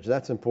remarriage.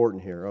 That's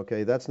important here,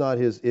 okay? That's not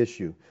his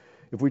issue.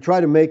 If we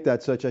try to make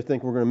that such, I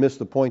think we're going to miss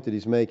the point that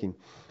he's making.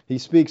 He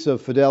speaks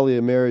of fidelity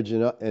of marriage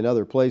in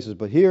other places,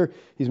 but here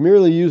he's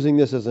merely using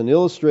this as an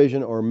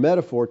illustration or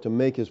metaphor to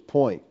make his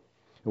point.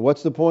 And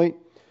what's the point?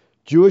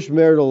 Jewish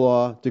marital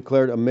law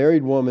declared a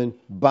married woman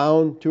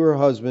bound to her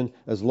husband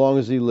as long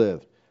as he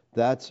lived.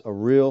 That's a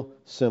real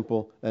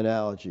simple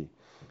analogy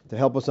to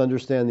help us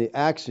understand the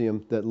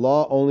axiom that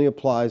law only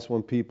applies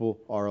when people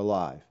are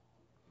alive.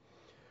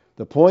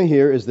 The point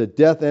here is that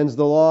death ends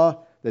the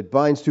law that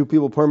binds two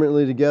people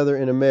permanently together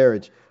in a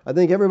marriage. I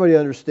think everybody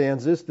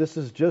understands this. This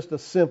is just a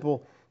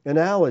simple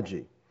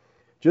analogy.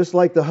 Just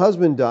like the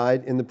husband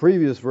died in the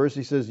previous verse,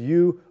 he says,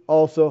 you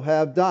also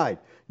have died.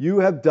 You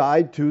have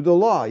died to the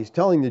law. He's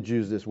telling the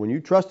Jews this. When you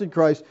trusted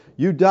Christ,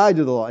 you died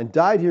to the law. And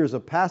died here is a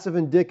passive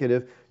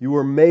indicative. You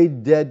were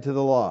made dead to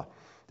the law.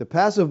 The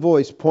passive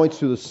voice points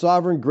to the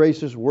sovereign,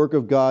 gracious work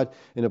of God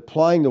in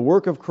applying the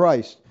work of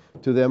Christ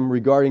to them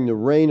regarding the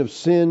reign of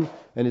sin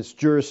and its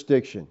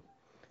jurisdiction.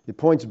 It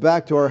points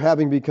back to our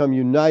having become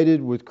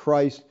united with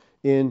Christ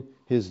in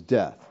his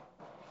death.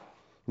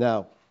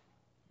 Now,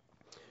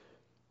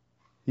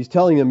 he's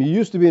telling them, you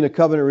used to be in a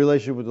covenant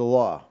relationship with the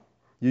law.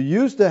 You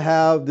used to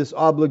have this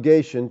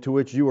obligation to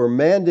which you were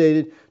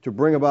mandated to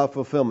bring about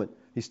fulfillment.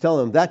 He's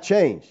telling them that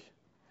changed.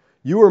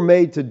 You were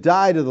made to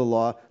die to the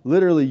law.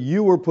 Literally,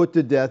 you were put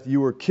to death.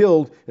 You were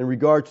killed in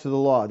regards to the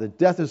law. The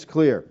death is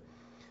clear.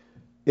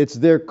 It's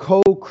their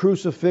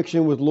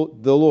co-crucifixion with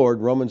the Lord,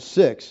 Romans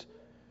 6,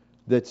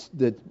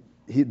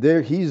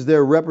 he's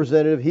their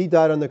representative. He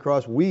died on the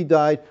cross. We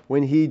died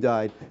when he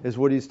died, is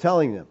what he's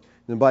telling them.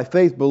 And by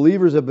faith,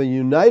 believers have been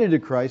united to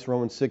Christ,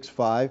 Romans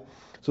 6:5,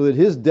 so that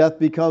his death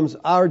becomes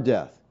our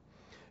death.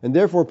 And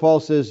therefore, Paul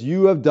says,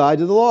 you have died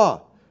to the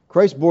law.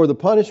 Christ bore the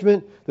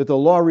punishment that the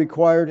law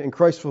required, and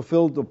Christ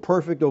fulfilled the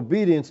perfect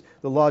obedience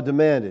the law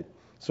demanded.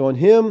 So in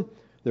him,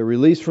 they're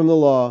released from the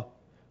law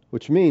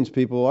Which means,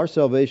 people, our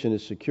salvation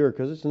is secure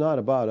because it's not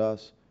about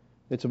us.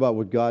 It's about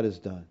what God has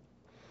done.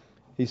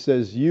 He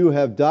says, you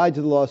have died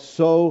to the law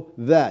so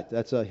that,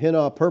 that's a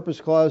hina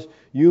purpose clause,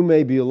 you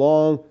may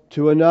belong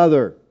to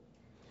another.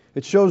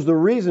 It shows the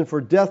reason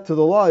for death to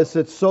the law. It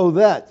said so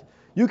that.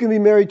 You can be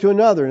married to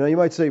another. Now you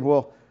might say,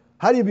 well,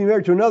 how do you be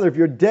married to another if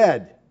you're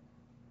dead?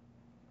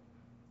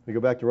 We go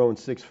back to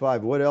Romans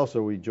 6:5. What else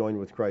are we joined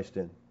with Christ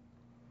in?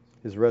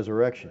 His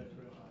resurrection.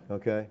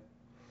 Okay?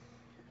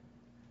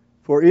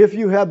 For if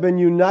you have been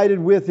united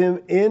with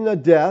Him in a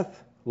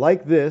death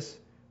like this,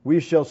 we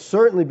shall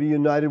certainly be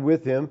united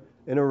with Him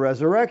in a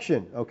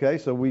resurrection. Okay?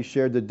 So we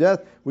shared the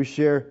death, we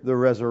share the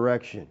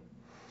resurrection.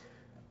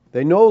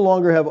 They no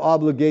longer have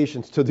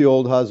obligations to the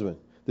old husband.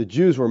 The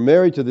Jews were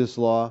married to this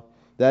law.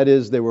 That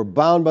is, they were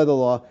bound by the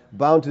law,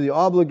 bound to the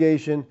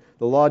obligation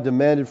the law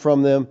demanded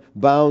from them,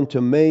 bound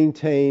to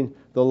maintain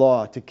the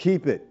law, to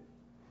keep it.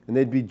 And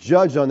they'd be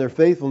judged on their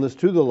faithfulness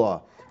to the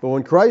law. But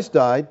when Christ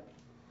died,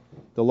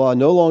 the law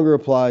no longer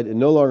applied. It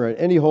no longer had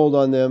any hold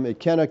on them. It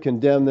cannot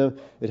condemn them.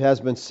 It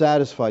has been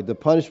satisfied. The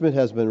punishment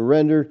has been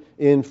rendered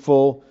in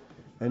full.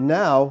 And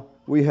now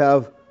we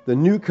have the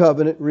new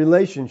covenant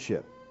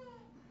relationship.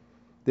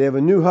 They have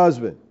a new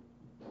husband,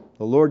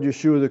 the Lord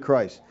Yeshua the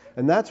Christ.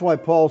 And that's why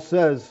Paul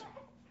says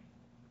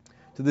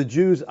to the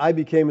Jews, I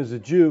became as a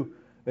Jew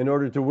in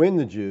order to win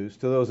the Jews.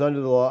 To those under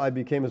the law, I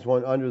became as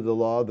one under the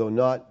law, though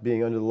not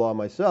being under the law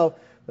myself,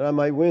 that I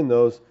might win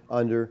those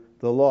under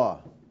the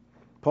law.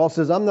 Paul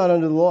says, I'm not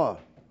under the law,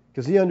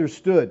 because he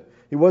understood.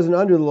 He wasn't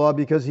under the law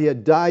because he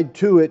had died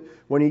to it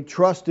when he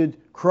trusted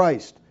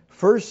Christ.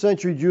 First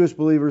century Jewish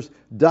believers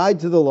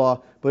died to the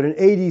law, but in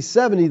AD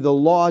 70, the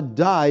law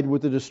died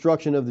with the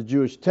destruction of the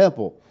Jewish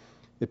temple.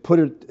 It put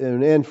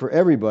an end for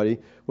everybody,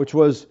 which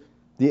was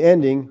the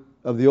ending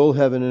of the old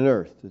heaven and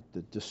earth,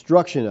 the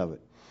destruction of it.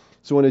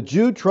 So when a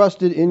Jew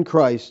trusted in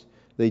Christ,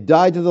 they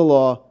died to the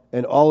law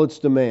and all its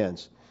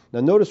demands.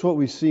 Now notice what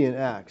we see in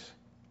Acts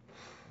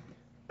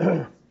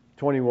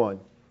 21.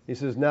 He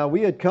says, now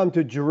we had come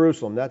to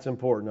Jerusalem. That's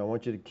important. I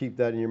want you to keep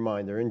that in your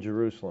mind. They're in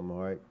Jerusalem,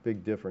 all right?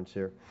 Big difference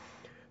here.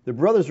 The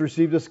brothers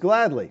received us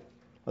gladly.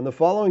 On the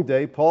following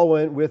day, Paul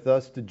went with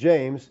us to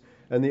James,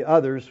 and the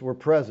others were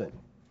present.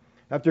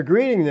 After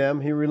greeting them,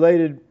 he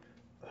related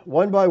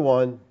one by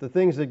one the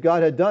things that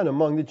God had done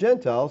among the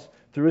Gentiles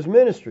through his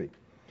ministry.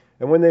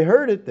 And when they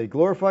heard it, they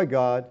glorified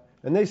God,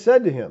 and they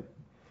said to him,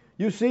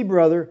 you see,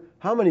 brother,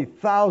 how many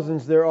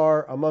thousands there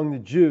are among the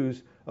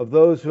Jews of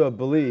those who have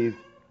believed,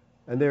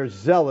 and they are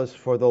zealous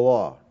for the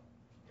law.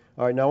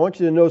 All right, now I want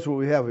you to notice what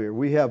we have here.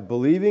 We have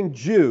believing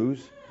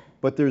Jews,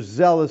 but they're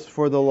zealous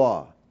for the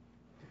law.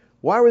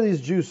 Why were these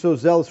Jews so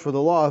zealous for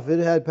the law if it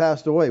had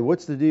passed away?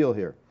 What's the deal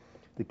here?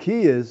 The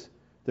key is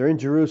they're in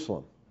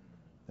Jerusalem.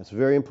 That's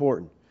very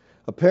important.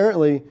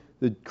 Apparently,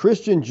 the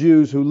Christian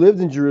Jews who lived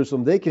in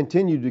Jerusalem, they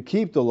continued to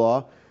keep the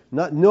law,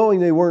 not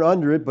knowing they weren't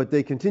under it, but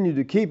they continued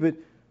to keep it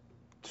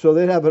so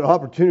they'd have an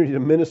opportunity to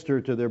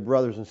minister to their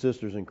brothers and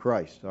sisters in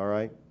Christ. All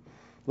right?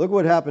 Look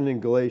what happened in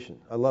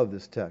Galatians. I love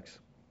this text.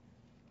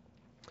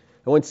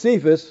 And when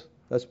Cephas,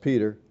 that's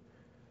Peter,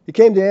 he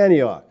came to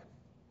Antioch,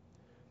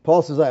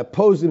 Paul says, I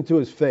opposed him to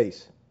his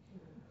face.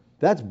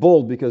 That's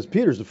bold because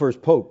Peter's the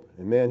first pope.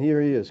 And man,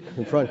 here he is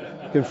confronting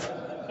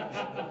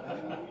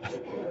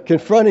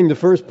the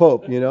first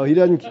pope. You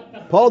know,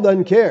 Paul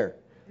doesn't care.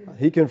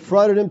 He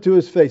confronted him to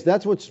his face.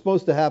 That's what's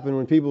supposed to happen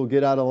when people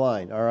get out of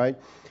line, all right?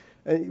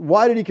 And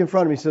why did he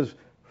confront him? He says,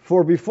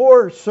 for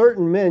before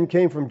certain men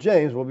came from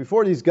James, well,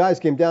 before these guys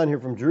came down here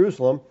from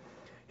Jerusalem,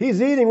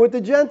 he's eating with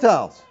the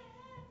Gentiles.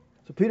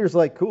 So Peter's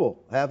like,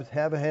 cool, have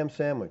a ham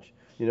sandwich.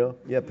 You know,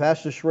 yeah,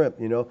 pass the shrimp,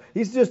 you know.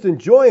 He's just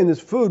enjoying this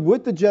food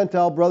with the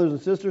Gentile brothers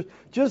and sisters,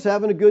 just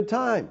having a good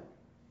time.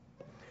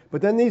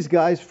 But then these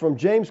guys from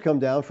James come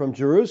down from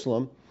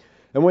Jerusalem,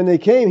 and when they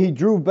came, he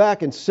drew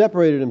back and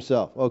separated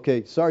himself.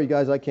 Okay, sorry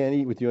guys, I can't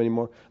eat with you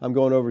anymore. I'm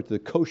going over to the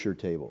kosher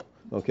table,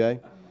 okay?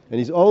 And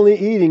he's only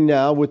eating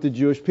now with the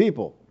Jewish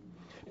people.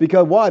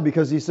 Because why?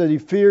 Because he said he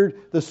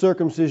feared the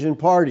circumcision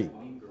party.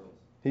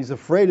 He's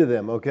afraid of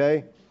them,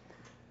 okay?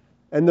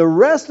 And the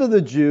rest of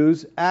the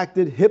Jews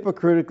acted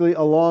hypocritically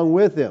along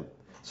with him.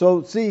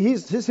 So, see,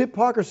 his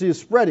hypocrisy is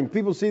spreading.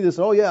 People see this,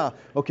 oh yeah,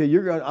 okay,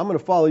 I'm going to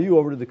follow you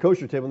over to the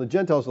kosher table. And the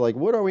Gentiles are like,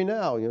 what are we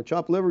now? You know,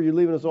 chopped liver, you're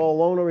leaving us all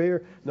alone over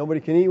here? Nobody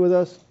can eat with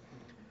us?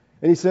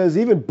 And he says,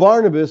 even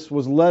Barnabas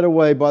was led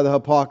away by the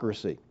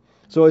hypocrisy.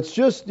 So it's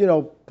just, you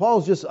know,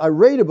 Paul's just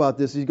irate about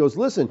this. He goes,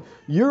 listen,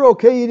 you're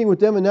okay eating with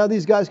them, and now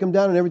these guys come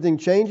down and everything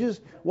changes?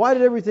 Why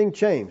did everything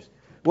change?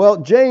 Well,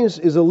 James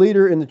is a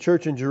leader in the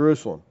church in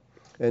Jerusalem.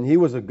 And he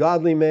was a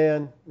godly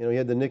man. You know, he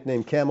had the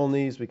nickname Camel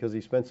Knees because he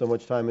spent so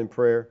much time in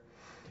prayer.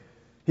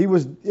 He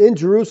was in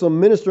Jerusalem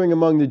ministering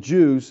among the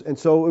Jews, and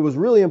so it was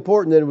really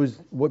important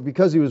that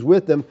because he was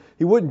with them,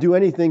 he wouldn't do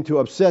anything to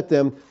upset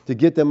them, to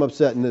get them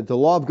upset, and that the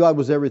law of God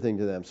was everything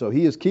to them. So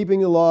he is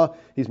keeping the law.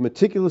 He's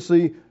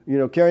meticulously, you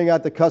know, carrying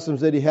out the customs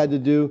that he had to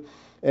do,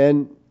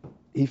 and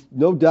he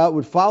no doubt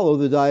would follow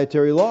the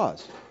dietary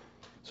laws.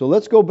 So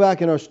let's go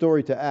back in our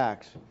story to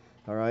Acts,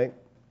 all right?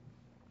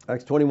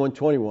 Acts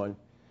 21:21.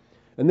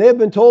 And they have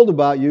been told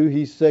about you,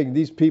 he's saying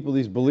these people,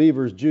 these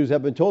believers, Jews,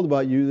 have been told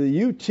about you that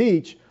you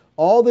teach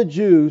all the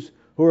Jews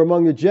who are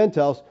among the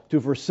Gentiles to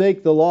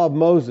forsake the law of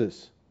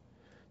Moses,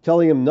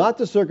 telling them not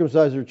to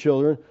circumcise their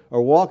children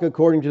or walk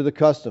according to the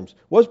customs.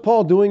 Was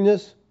Paul doing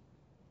this?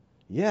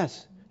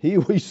 Yes,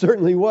 he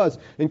certainly was.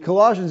 In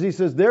Colossians he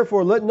says,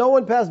 therefore let no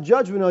one pass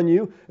judgment on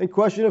you in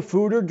question of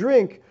food or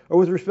drink or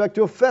with respect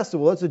to a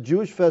festival. That's a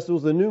Jewish festival,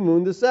 the new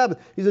moon, the Sabbath.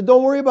 He said,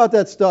 don't worry about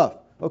that stuff,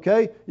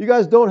 okay? You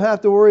guys don't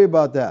have to worry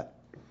about that.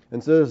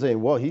 Instead of saying,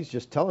 well, he's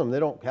just telling them they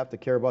don't have to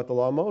care about the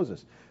law of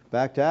Moses.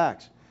 Back to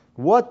Acts.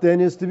 What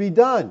then is to be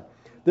done?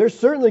 They're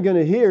certainly going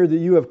to hear that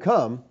you have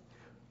come.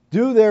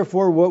 Do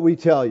therefore what we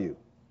tell you.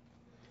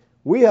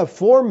 We have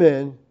 4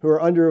 men who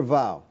are under a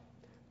vow.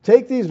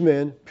 Take these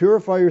men,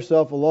 purify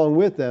yourself along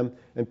with them,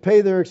 and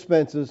pay their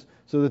expenses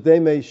so that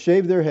they may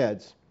shave their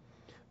heads.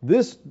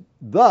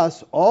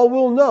 Thus all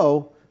will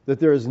know that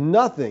there is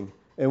nothing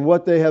in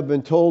what they have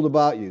been told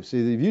about you.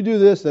 See, if you do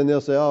this, then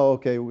they'll say, oh,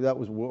 okay, that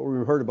was what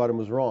we heard about him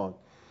was wrong.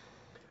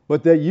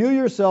 But that you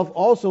yourself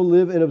also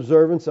live in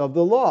observance of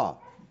the law.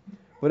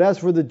 But as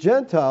for the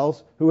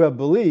Gentiles who have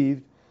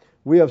believed,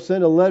 we have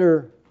sent a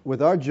letter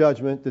with our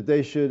judgment that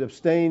they should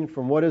abstain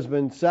from what has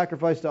been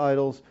sacrificed to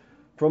idols,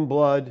 from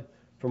blood,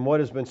 from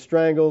what has been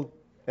strangled,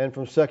 and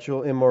from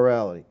sexual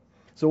immorality.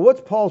 So what's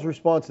Paul's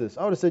response to this?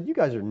 I would have said, you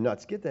guys are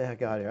nuts. Get the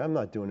heck out of here. I'm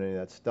not doing any of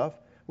that stuff.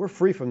 We're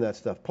free from that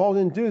stuff. Paul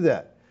didn't do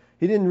that.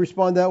 He didn't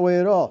respond that way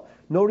at all.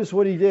 Notice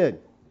what he did.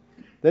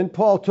 Then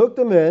Paul took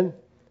the men,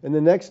 and the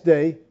next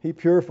day he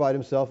purified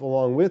himself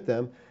along with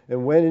them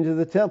and went into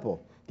the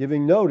temple,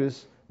 giving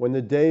notice when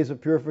the days of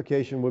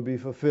purification would be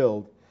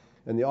fulfilled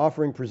and the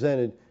offering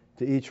presented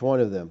to each one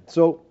of them.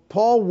 So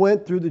Paul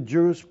went through the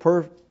Jewish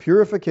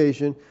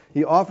purification.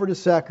 He offered a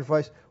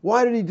sacrifice.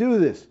 Why did he do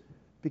this?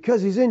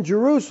 Because he's in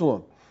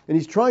Jerusalem. And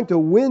he's trying to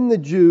win the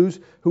Jews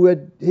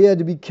he had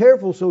to be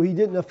careful so he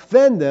didn't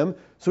offend them,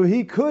 so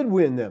he could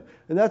win them.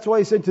 And that's why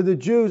he said to the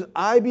Jews,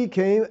 I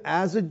became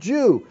as a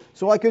Jew,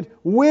 so I could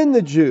win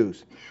the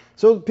Jews.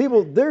 So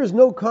people, there is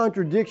no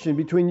contradiction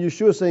between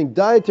Yeshua saying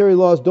dietary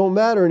laws don't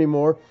matter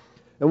anymore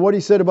and what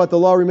he said about the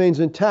law remains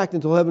intact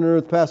until heaven and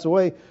earth pass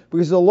away,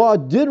 because the law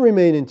did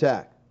remain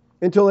intact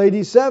until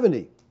AD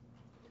 70.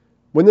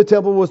 When the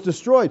temple was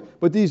destroyed.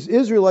 But these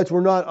Israelites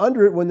were not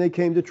under it when they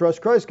came to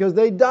trust Christ because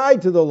they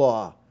died to the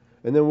law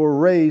and then were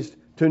raised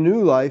to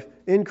new life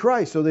in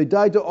Christ. So they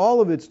died to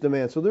all of its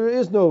demands. So there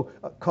is no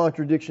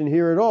contradiction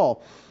here at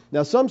all.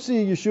 Now some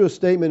see Yeshua's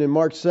statement in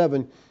Mark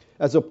 7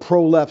 as a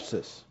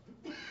prolepsis.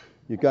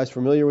 You guys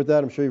familiar with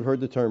that? I'm sure you've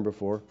heard the term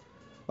before.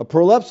 A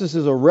prolepsis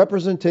is a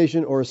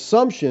representation or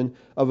assumption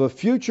of a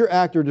future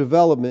act or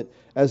development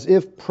as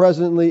if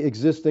presently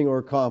existing or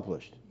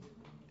accomplished.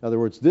 In other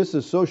words, this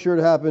is so sure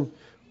to happen,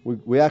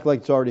 we act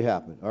like it's already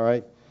happened, all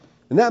right?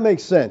 And that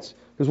makes sense,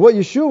 because what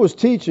Yeshua was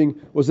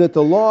teaching was that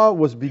the law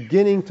was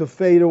beginning to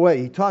fade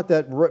away. He taught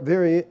that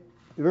very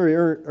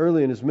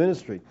early in his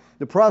ministry.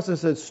 The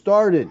process had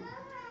started.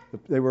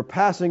 They were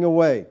passing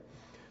away.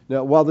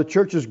 Now, while the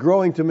church is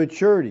growing to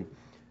maturity,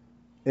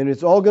 and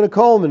it's all going to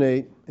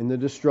culminate in the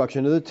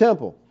destruction of the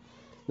temple.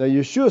 Now,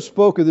 Yeshua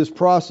spoke of this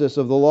process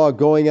of the law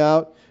going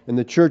out and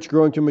the church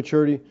growing to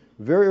maturity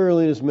very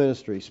early in his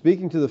ministry.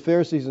 Speaking to the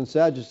Pharisees and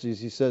Sadducees,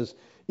 he says,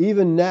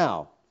 even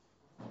now,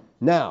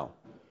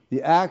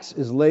 the axe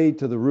is laid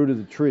to the root of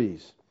the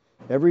trees.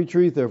 Every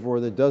tree,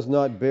 therefore, that does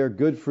not bear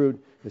good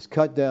fruit is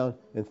cut down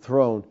and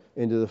thrown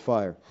into the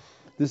fire.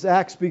 This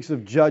axe speaks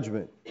of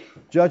judgment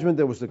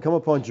that was to come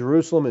upon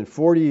Jerusalem in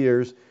 40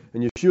 years,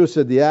 and Yeshua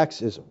said the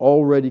axe is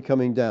already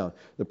coming down.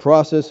 The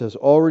process has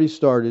already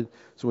started.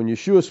 So when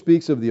Yeshua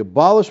speaks of the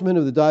abolishment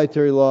of the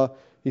dietary law,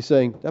 he's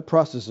saying that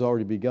process has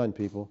already begun,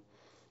 people.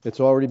 It's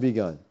already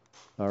begun.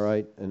 All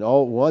right? And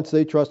once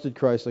they trusted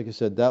Christ, like I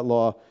said, that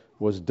law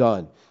was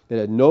done. It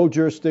had no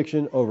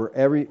jurisdiction over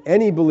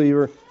any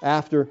believer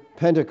after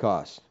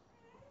Pentecost.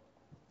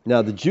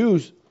 Now, the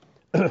Jews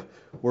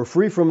were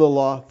free from the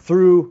law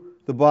through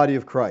the body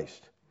of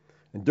Christ.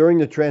 And during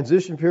the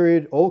transition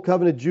period, Old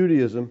Covenant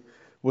Judaism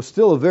was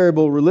still a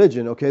variable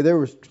religion. Okay, they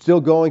were still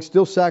going,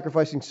 still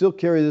sacrificing, still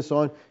carry this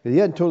on. He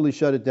hadn't totally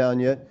shut it down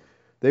yet.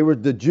 They were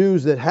the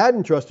Jews that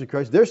hadn't trusted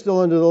Christ. They're still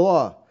under the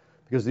law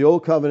because the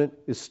Old Covenant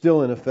is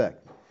still in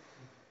effect.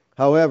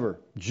 However,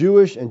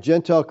 Jewish and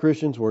Gentile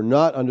Christians were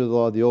not under the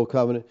law of the Old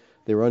Covenant.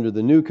 They were under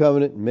the New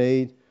Covenant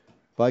made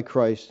by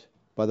Christ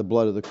by the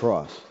blood of the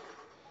cross.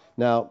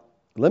 Now,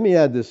 let me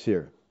add this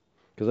here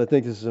because I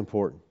think this is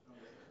important.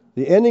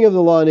 The ending of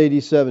the law in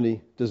AD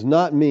 70 does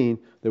not mean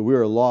that we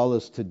are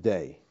lawless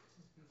today.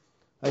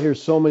 I hear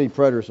so many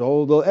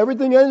preterists,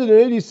 everything ended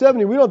in AD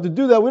 70. We don't have to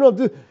do that. We don't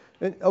have to.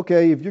 And,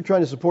 okay, if you're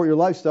trying to support your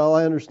lifestyle,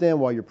 I understand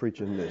why you're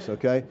preaching this,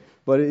 okay?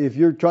 But if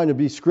you're trying to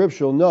be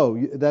scriptural, no,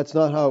 that's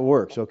not how it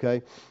works,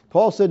 okay?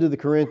 Paul said to the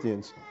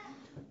Corinthians,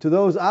 to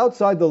those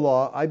outside the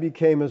law, I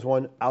became as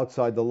one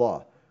outside the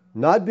law.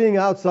 Not being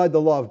outside the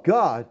law of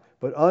God,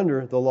 but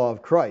under the law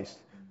of Christ,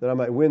 that I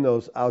might win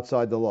those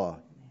outside the law.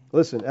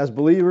 Listen, as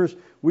believers,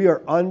 we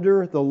are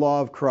under the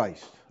law of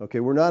Christ. Okay,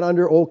 we're not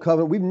under Old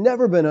Covenant. We've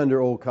never been under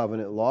Old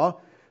Covenant law.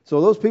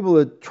 So those people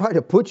that try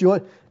to put you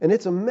on, and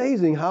it's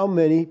amazing how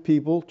many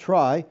people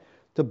try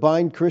to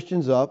bind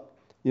Christians up,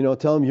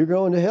 tell them you're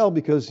going to hell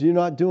because you're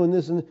not doing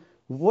this. And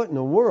what in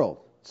the world?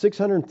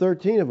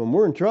 613 of them.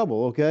 We're in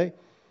trouble, okay?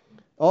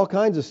 All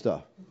kinds of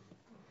stuff.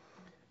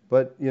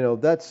 But,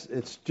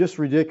 it's just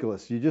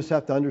ridiculous. You just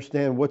have to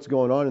understand what's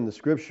going on in the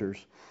Scriptures.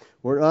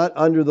 We're not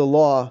under the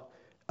law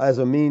as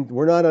a means,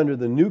 we're not under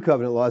the new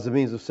covenant law as a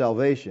means of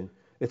salvation.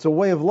 It's a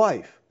way of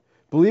life.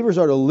 Believers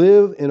are to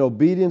live in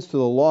obedience to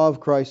the law of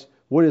Christ.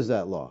 What is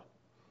that law?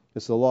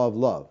 It's the law of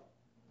love.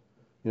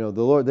 The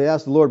Lord, they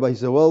asked the Lord, but he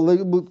said, well,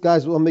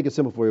 guys, I'll make it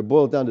simple for you.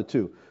 Boil it down to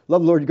 2.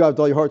 Love the Lord your God with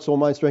all your heart, soul,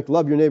 mind, strength.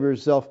 Love your neighbor as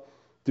yourself.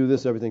 Do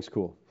this, everything's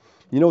cool.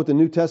 You know what the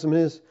New Testament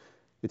is?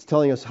 It's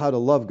telling us how to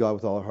love God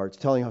with all our hearts,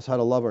 telling us how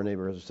to love our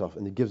neighbor as ourselves.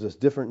 And it gives us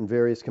different and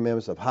various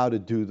commandments of how to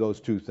do those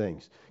 2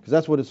 things. Because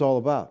that's what it's all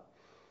about.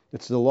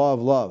 It's the law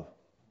of love.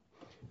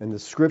 And the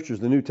Scriptures,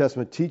 the New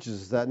Testament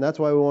teaches us that. And that's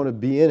why we want to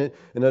be in it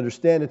and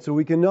understand it so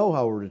we can know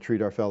how we're to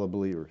treat our fellow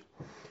believers.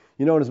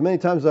 And as many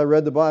times as I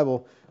read the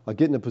Bible, I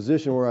get in a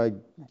position where I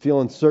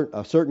feel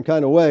a certain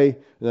kind of way. And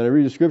then I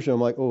read the Scripture,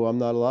 I'm like, oh, I'm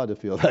not allowed to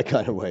feel that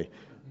kind of way.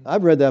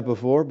 I've read that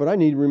before, but I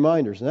need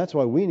reminders. And that's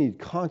why we need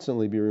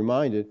constantly be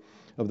reminded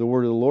of the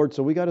Word of the Lord,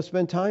 so we got to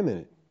spend time in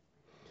it.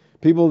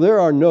 People, there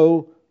are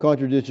no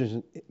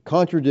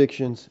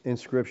contradictions in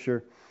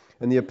Scripture,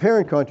 and the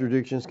apparent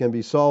contradictions can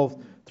be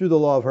solved through the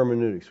law of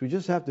hermeneutics. We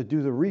just have to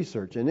do the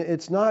research, and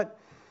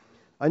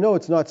I know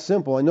it's not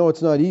simple, I know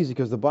it's not easy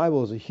because the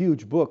Bible is a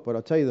huge book, but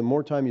I'll tell you, the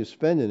more time you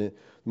spend in it,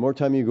 the more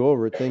time you go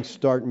over it, things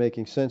start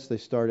making sense, they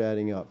start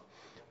adding up.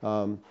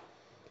 All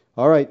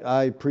right,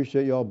 I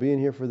appreciate you all being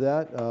here for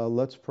that.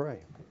 Let's pray.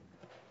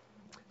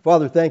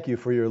 Father, thank you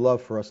for your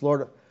love for us.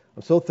 Lord,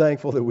 I'm so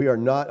thankful that we are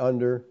not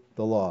under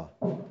the law.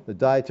 The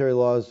dietary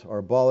laws are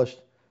abolished.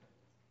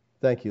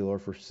 Thank you,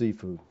 Lord, for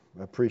seafood.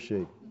 I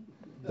appreciate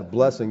the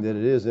blessing that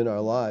it is in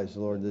our lives,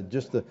 Lord.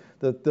 Just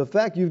the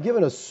fact you've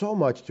given us so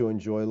much to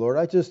enjoy, Lord.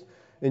 I just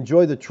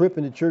enjoyed the trip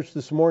into church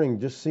this morning,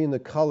 just seeing the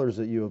colors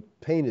that you have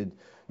painted,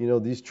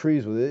 these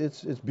trees with.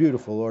 It's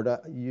beautiful, Lord.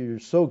 You're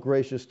so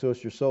gracious to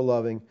us. You're so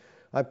loving.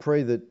 I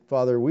pray that,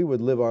 Father, we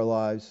would live our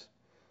lives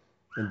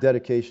in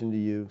dedication to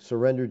you,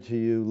 surrendered to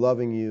you,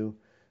 loving you,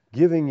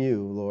 giving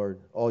you, Lord,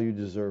 all you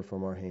deserve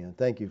from our hand.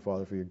 Thank you,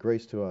 Father, for your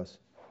grace to us.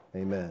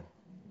 Amen.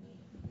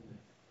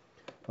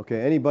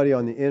 Okay, anybody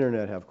on the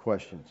internet have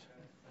questions?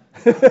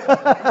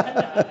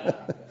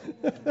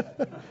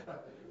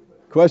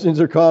 Questions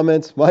or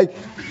comments? Mike?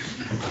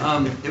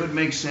 It would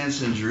make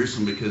sense in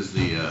Jerusalem because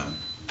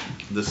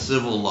the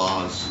civil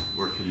laws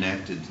were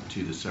connected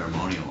to the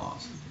ceremonial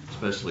laws,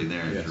 especially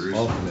there in Jerusalem.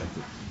 All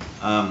connected.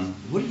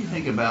 What do you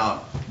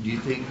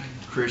think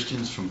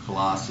Christians from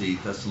Colossae,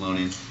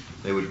 Thessalonians,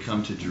 they would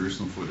come to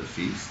Jerusalem for the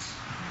feasts?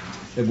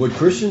 And would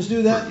Christians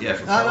do that?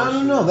 For I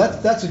don't know.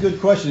 That's a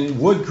good question.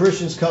 Would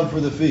Christians come for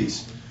the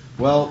feast?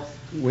 Well,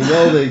 we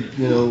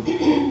know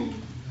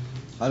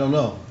I don't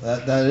know.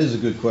 That is a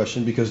good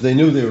question because they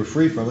knew they were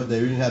free from it. They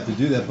didn't have to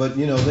do that. But,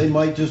 they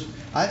might just...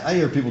 I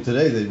hear people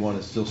today, they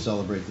want to still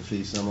celebrate the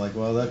feast. And I'm like,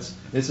 well, it's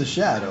a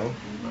shadow.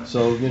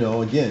 So,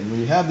 again, when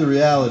you have the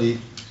reality...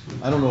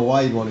 I don't know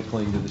why you'd want to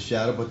cling to the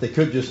shadow, but they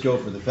could just go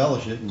for the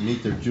fellowship and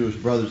meet their Jewish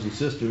brothers and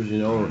sisters,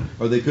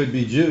 or they could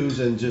be Jews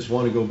and just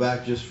want to go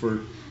back just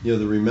for,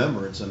 the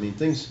remembrance. I mean,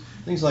 things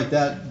like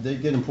that, they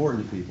get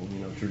important to people,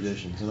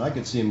 traditions. And I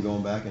could see them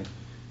going back and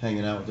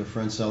hanging out with their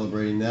friends,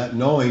 celebrating that,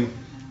 knowing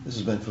this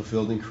has been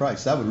fulfilled in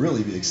Christ. That would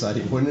really be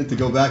exciting, wouldn't it, to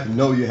go back and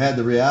know you had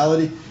the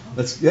reality?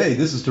 Hey,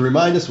 this is to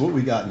remind us what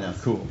we got now.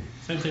 Cool.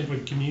 Same thing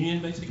with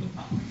communion, basically.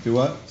 Do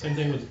what? Same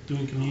thing with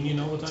doing communion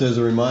all the time. So as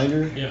a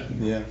reminder?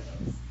 Yeah.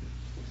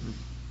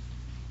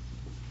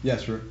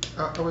 Yes, Rick.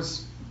 A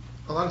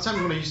lot of times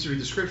when I used to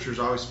read the scriptures,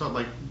 I always felt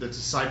like the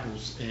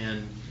disciples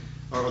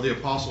or the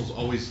apostles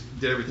always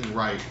did everything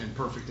right and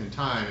perfect in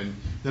time. And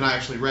then I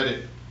actually read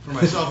it for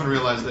myself and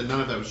realized that none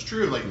of that was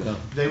true. Like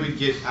they would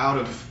get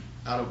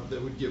they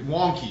would get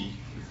wonky.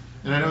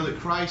 And I know that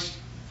Christ,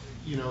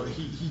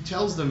 he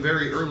tells them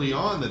very early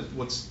on that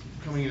what's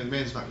coming into the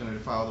man is not going to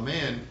defile the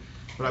man.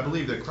 But I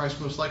believe that Christ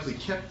most likely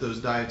kept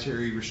those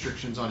dietary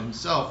restrictions on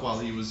himself while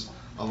he was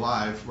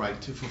alive,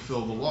 right, to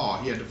fulfill the law.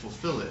 He had to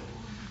fulfill it.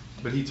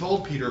 But he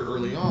told Peter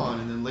early on,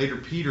 and then later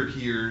Peter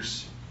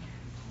hears,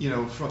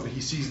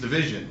 he sees the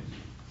vision.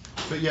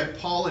 But yet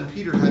Paul and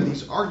Peter had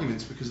these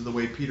arguments because of the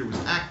way Peter was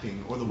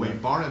acting or the way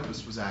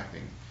Barnabas was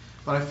acting.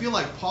 But I feel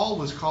like Paul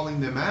was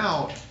calling them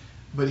out,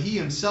 but he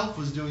himself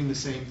was doing the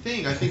same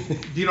thing. I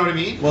think, do you know what I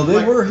mean? Well,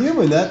 they were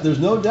human. There's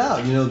no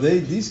doubt.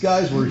 These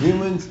guys were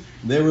humans.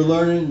 They were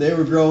learning. They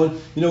were growing.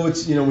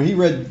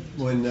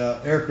 When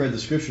Eric read the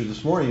scripture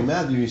this morning in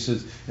Matthew, he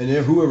says, and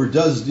whoever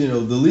does, the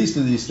least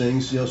of these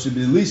things, should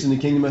be the least in the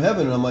kingdom of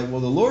heaven. And I'm like, well,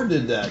 the Lord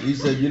did that. He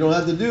said, you don't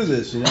have to do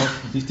this.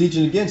 He's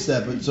teaching against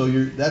that. But so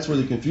that's where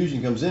the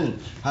confusion comes in.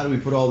 And how do we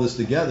put all this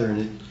together?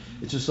 And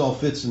it just all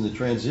fits in the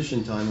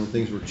transition time when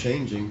things were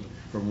changing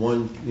from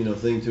one,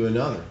 thing to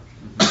another.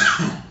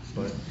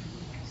 But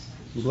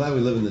I'm glad we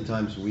live in the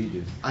times we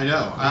do. I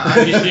know.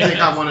 I used to think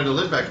I wanted to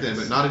live back then,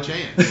 but not a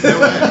chance. No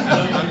way.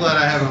 I'm glad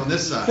I have it on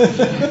this side.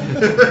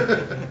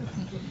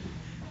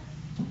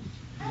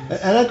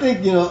 And I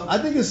think, I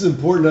think this is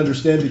important to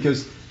understand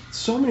because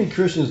so many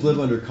Christians live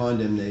under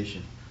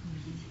condemnation.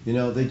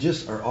 They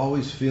just are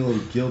always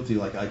feeling guilty,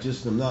 like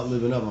I'm not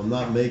living up, I'm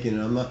not making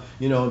it, I'm not,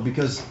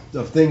 because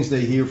of things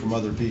they hear from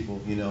other people,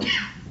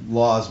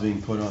 laws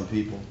being put on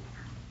people.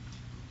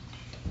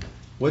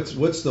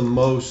 What's the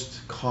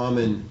most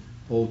common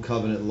Old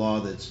Covenant law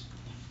that's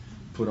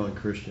put on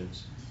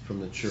Christians from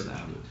the church?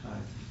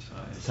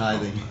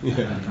 Tithing.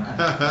 Yeah.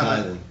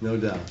 Tithing, no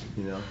doubt.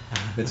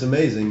 It's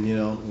amazing.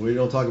 We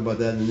don't talk about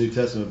that in the New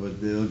Testament, but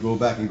they'll go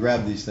back and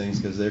grab these things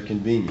because they're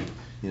convenient.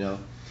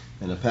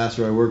 And a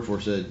pastor I worked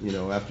for said,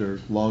 after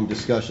long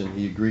discussion,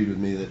 he agreed with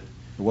me that it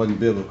wasn't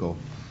biblical,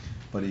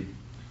 but he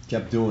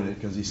kept doing it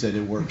because he said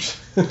it works.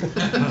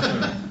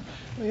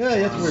 Yeah,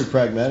 you have to be very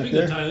pragmatic. Speaking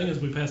there. of tithing, as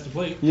we pass the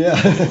plate. Yeah.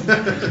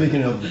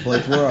 Speaking of the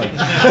plates, where are you?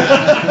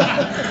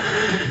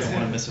 Don't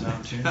want to miss an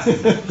opportunity.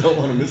 Don't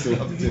want to miss an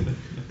opportunity.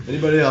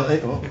 Anybody else? I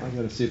got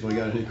to see if I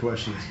got any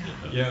questions.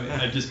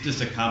 Yeah,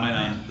 just a comment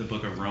on the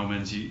book of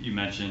Romans. You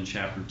mentioned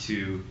chapter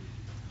 2.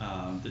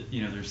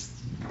 There's.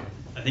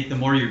 I think the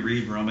more you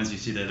read Romans, you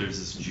see that there's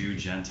this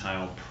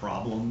Jew-Gentile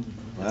problem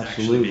that's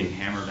actually being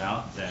hammered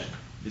out that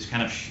is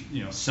kind of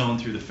sewn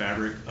through the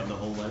fabric of the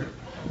whole letter.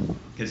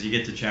 Because you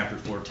get to chapter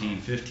 14,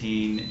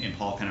 15, and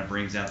Paul kind of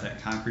brings out that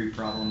concrete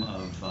problem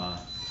of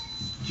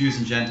Jews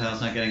and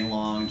Gentiles not getting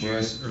along.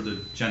 Jews, right. Or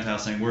the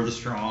Gentiles saying, "We're the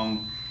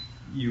strong,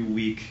 you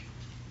weak."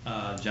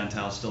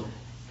 Gentiles still.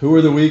 Who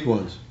are the weak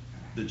ones?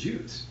 The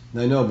Jews.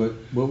 I know, but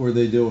what were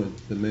they doing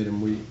that made them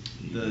weak?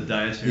 The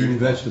dietary. Eating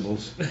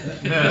vegetables.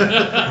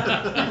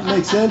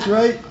 Makes sense,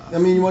 right? I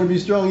mean, you want to be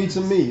strong, eat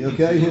some meat,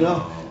 okay?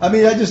 I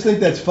mean, I just think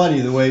that's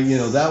funny the way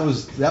that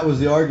was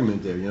the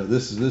argument there.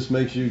 This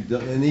makes you,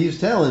 and he's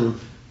telling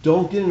them,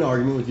 don't get in an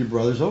argument with your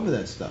brothers over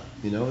that stuff.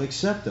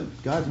 Accept them.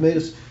 God's made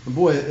us. And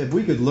boy, if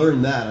we could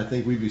learn that, I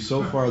think we'd be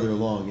so farther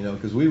along.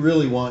 Because we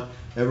really want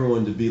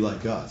everyone to be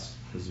like us,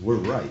 because we're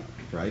right?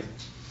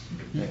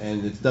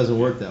 And it doesn't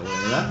work that way.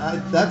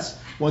 And that's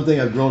one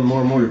thing I've grown more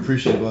and more to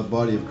appreciate about the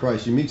body of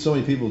Christ. You meet so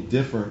many people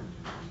different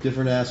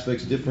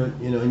aspects,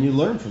 and you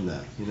learn from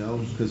that,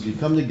 because you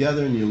come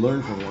together and you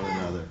learn from one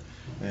another.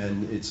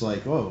 And it's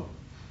like,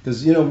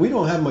 because, we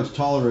don't have much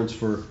tolerance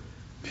for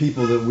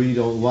people that we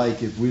don't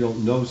like if we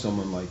don't know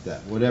someone like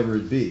that, whatever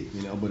it be,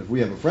 But if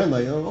we have a friend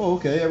like,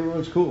 okay,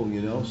 everyone's cool,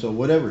 so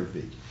whatever it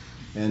be.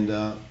 And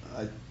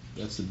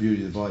that's the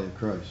beauty of the body of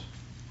Christ.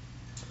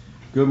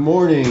 Good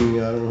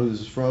morning. I don't know who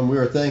this is from. We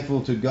are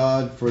thankful to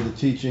God for the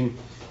teaching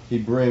He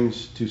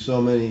brings to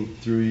so many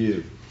through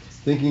you.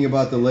 Thinking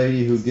about the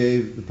lady who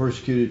gave the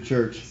persecuted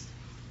church.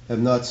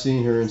 Have not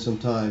seen her in some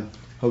time.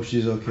 Hope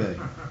she's okay.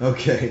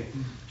 Okay.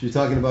 She's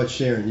talking about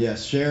Sharon.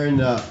 Yes, Sharon,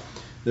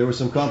 there were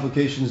some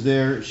complications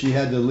there. She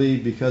had to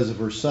leave because of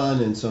her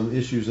son and some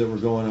issues that were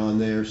going on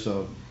there.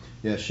 So,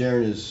 yeah,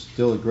 Sharon is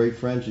still a great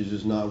friend. She's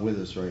just not with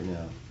us right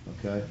now.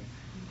 Okay.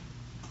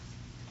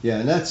 Yeah,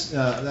 and that's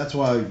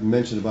why I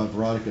mentioned about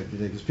Veronica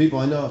today,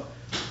 because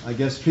I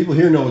guess people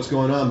here know what's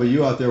going on, but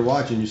you out there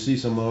watching, you see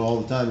someone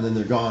all the time, and then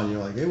they're gone. And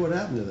you're like, hey, what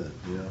happened to them?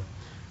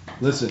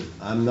 Listen,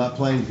 I'm not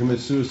planning to commit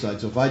suicide,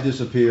 so if I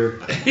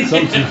disappear,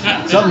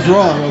 something's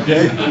wrong,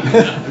 okay?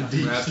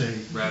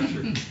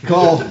 Rapture.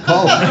 Call.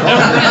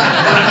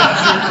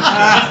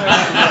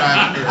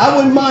 I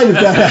wouldn't mind if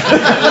that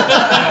happened.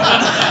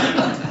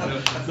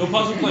 No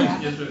puzzle play.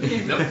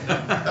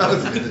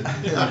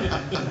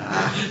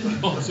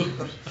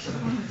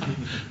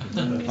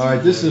 All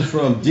right, this is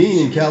from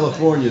Dean in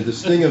California. The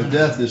sting of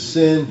death is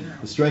sin.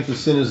 The strength of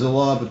sin is the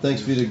law, but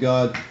thanks be to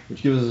God,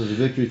 which gives us the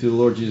victory through the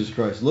Lord Jesus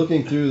Christ.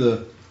 Looking through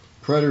the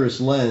preterist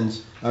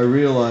lens, I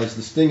realize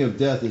the sting of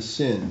death is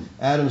sin.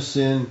 Adam's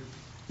sin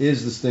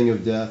is the sting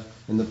of death,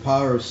 and the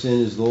power of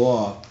sin is the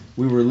law.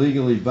 We were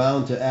legally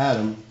bound to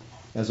Adam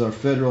as our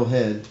federal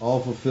head,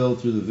 all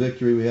fulfilled through the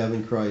victory we have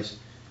in Christ.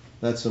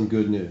 That's some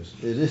good news.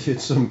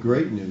 It's some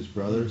great news,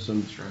 brother.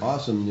 Some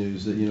awesome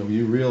news that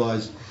you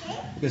realize.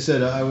 Like I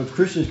said, if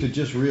Christians could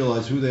just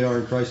realize who they are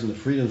in Christ and the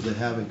freedoms they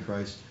have in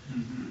Christ,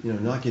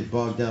 not get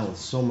bogged down with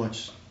so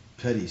much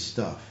petty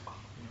stuff.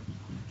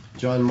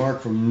 John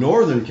Mark from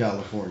Northern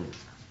California.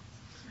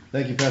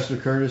 Thank you, Pastor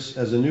Curtis.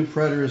 As a new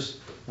preterist,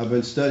 I've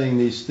been studying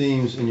these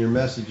themes in your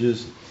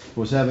messages.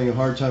 Was having a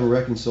hard time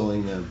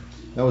reconciling them.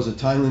 That was a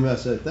timely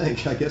message.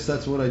 I guess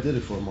that's what I did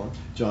it for,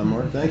 John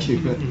Mark. Thank you.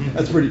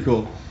 That's pretty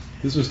cool.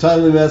 This was a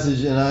timely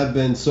message, and I've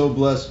been so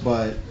blessed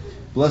by it.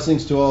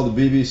 Blessings to all the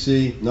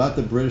BBC, not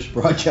the British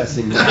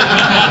Broadcasting Network.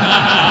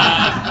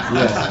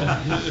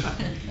 Yes.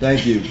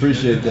 Thank you.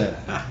 Appreciate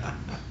that.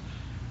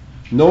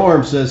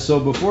 Norm says, so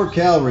before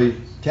Calvary,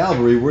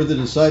 were the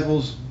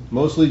disciples,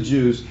 mostly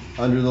Jews,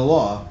 under the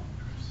law,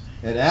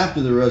 and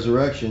after the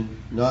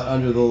resurrection, not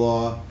under the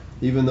law,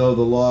 even though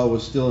the law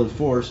was still in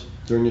force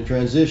during the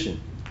transition.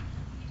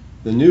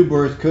 The new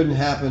birth couldn't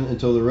happen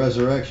until the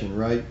resurrection,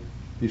 right?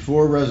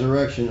 Before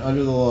resurrection,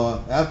 under the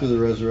law, after the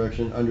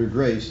resurrection, under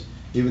grace.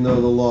 even though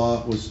the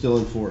law was still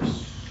in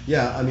force.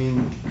 Yeah, I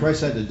mean,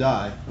 Christ had to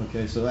die.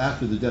 Okay, so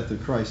after the death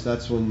of Christ,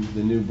 that's when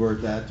the new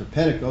birth, after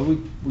Pentecost,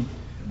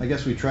 I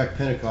guess we track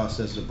Pentecost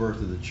as the birth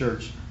of the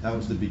church. That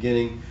was the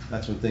beginning.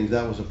 That's when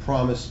that was a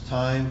promised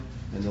time,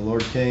 and the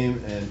Lord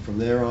came, and from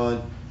there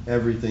on,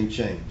 everything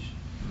changed.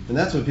 And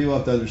that's what people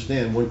have to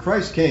understand. When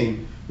Christ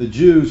came, the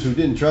Jews who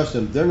didn't trust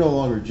him, they're no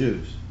longer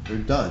Jews. They're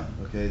done.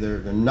 Okay, they're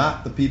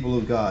not the people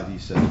of God, he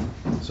said.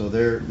 So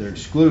they're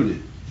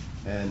excluded.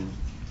 And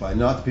by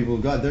not the people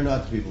of God, they're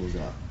not the people of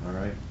God. All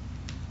right.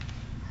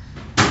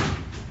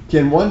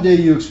 Can one day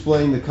you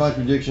explain the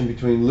contradiction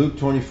between Luke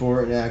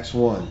 24 and Acts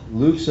 1?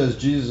 Luke says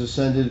Jesus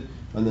ascended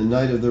on the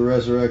night of the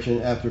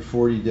resurrection after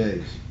 40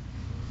 days.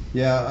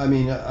 Yeah, I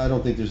mean, I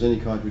don't think there's any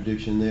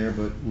contradiction there,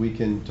 but we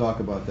can talk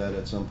about that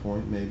at some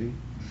point, maybe.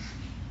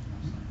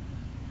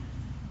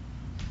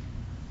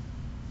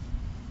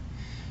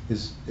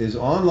 Is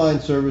online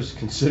service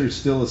considered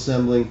still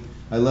assembling?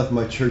 I left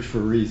my church for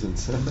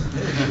reasons. All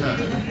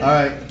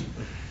right.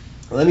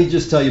 Let me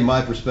just tell you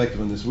my perspective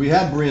on this. We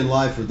have Berean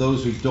Live for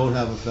those who don't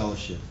have a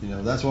fellowship.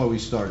 That's why we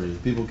started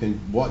it. People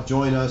can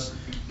join us,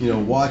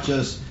 watch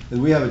us.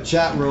 And we have a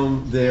chat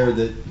room there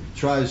that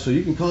tries, so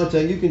you can talk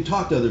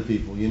to other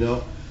people,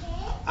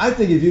 I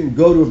think if you can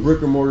go to a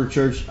brick or mortar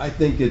church, I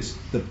think it's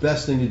the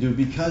best thing to do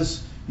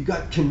because you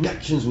got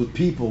connections with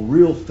people,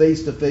 real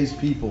face-to-face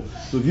people.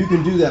 So if you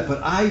can do that,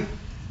 but I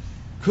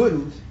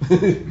couldn't,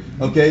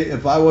 okay,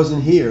 if I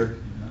wasn't here.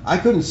 I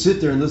couldn't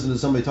sit there and listen to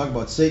somebody talk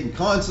about Satan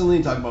constantly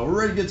and talk about we're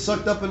ready to get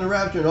sucked up in the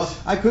rapture and all.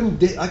 I couldn't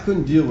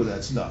deal with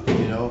that stuff,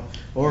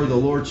 or the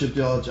Lordship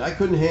theology. I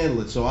couldn't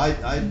handle it. So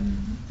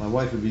my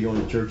wife would be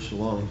going to church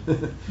alone,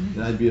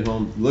 and I'd be at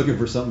home looking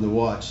for something to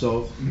watch.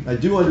 So I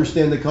do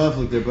understand the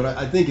conflict there, but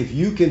I think if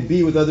you can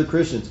be with other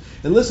Christians,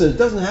 and listen, it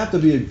doesn't have to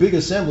be a big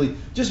assembly.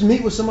 Just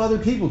meet with some other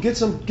people. Get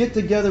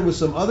together with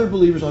some other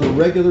believers on a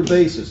regular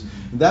basis.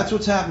 And that's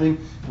what's happening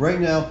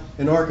right now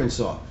in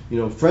Arkansas.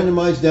 A friend of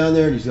mine's down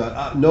there, and he's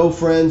got no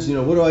friends.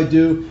 What do I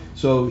do?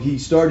 So he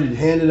started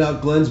handing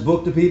out Glenn's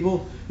book to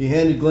people. He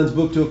handed Glenn's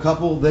book to a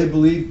couple. They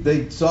believed,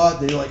 they saw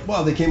it. They like,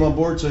 wow, they came on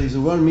board. So he said,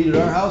 we want to meet at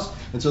our house.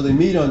 And so they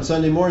meet on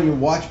Sunday morning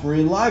and watch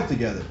Berean Live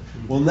together.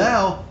 Well,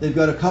 now they've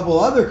got a couple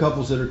other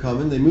couples that are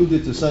coming. They moved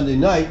it to Sunday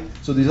night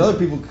so these other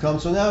people can come.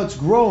 So now it's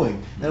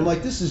growing. And I'm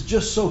like, this is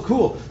just so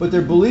cool. But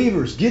they're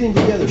believers getting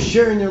together,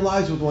 sharing their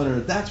lives with one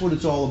another. That's what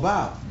it's all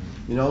about.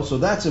 So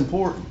that's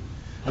important.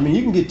 I mean,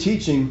 you can get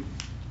teaching.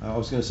 I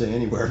was going to say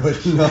anywhere,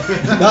 but no,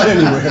 not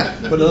anywhere.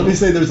 But let me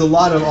say there's a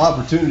lot of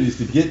opportunities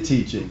to get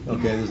teaching.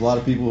 Okay, there's a lot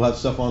of people who have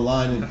stuff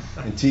online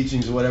and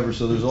teachings or whatever,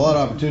 so there's a lot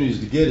of opportunities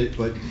to get it.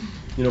 But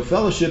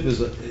fellowship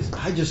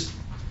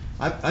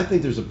I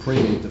think there's a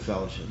premium to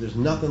fellowship. There's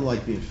nothing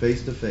like being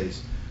face to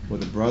face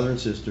with a brother and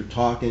sister,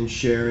 talking,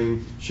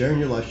 sharing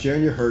your life,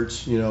 sharing your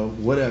hurts,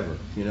 whatever,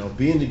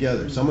 being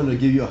together. Someone to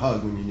give you a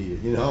hug when you need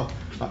it,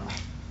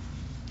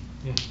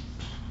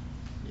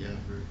 Yeah,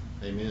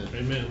 amen.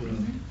 Amen, brother.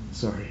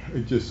 Sorry,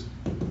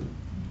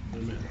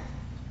 Amen.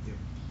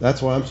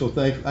 that's why I'm so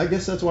thankful. I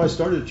guess that's why I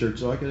started a church,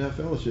 so I could have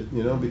fellowship,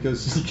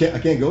 because I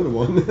can't go to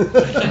one.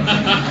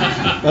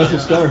 That's the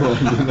start one,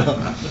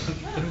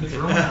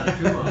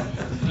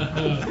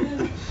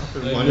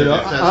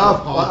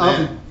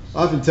 I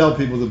often tell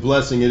people the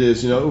blessing it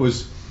is. It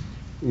was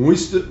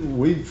when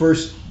we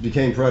first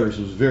became predators.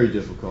 It was very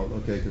difficult,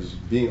 okay, because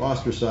being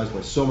ostracized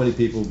by so many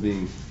people,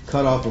 being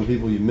cut off from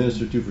people you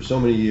ministered to for so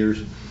many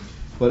years.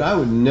 But I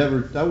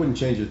wouldn't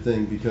change a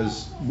thing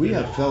because we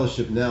have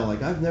fellowship now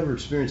like I've never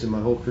experienced in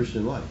my whole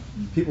Christian life.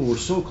 People we're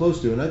so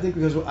close to, and I think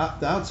because the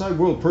outside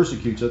world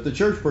persecutes us, the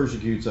church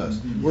persecutes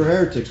us. We're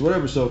heretics,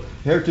 whatever. So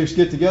heretics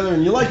get together,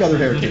 and you like other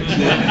heretics.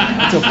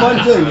 It's a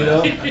fun thing,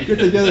 Get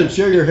together and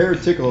share your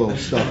heretical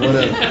stuff,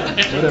 whatever that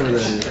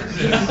is.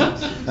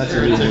 That's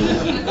what it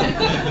is.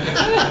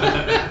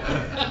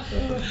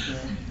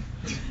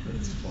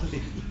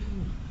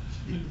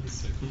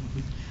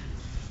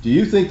 Do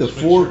you think the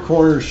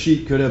four-corner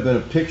sheet could have been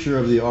a picture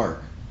of the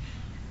ark?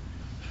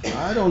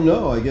 I don't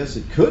know. I guess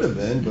it could have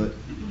been, but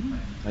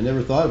I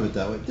never thought of it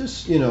that way.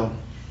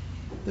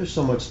 There's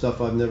so much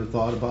stuff I've never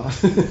thought about.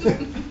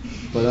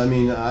 But I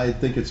mean, I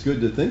think it's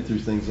good to think through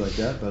things like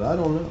that, but I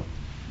don't know.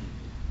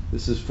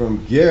 This is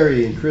from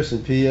Gary and Chris in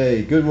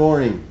PA. Good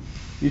morning.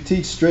 You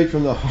teach straight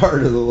from the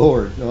heart of the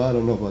Lord. No, I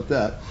don't know about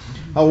that.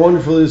 How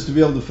wonderful it is to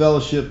be able to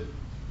fellowship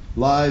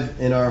live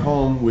in our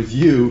home with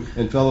you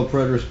and fellow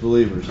preterist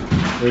believers.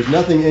 There's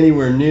nothing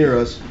anywhere near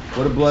us.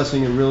 What a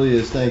blessing it really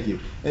is. Thank you.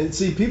 And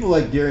see, people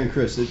like Gary and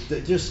Chris, this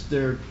is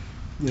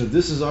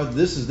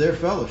their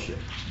fellowship,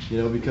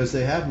 because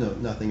they have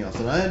nothing else.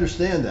 And I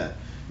understand that.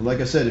 And like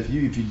I said, if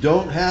you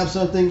don't have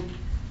something,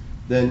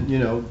 then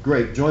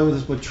great, join with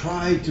us. But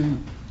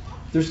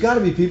there's got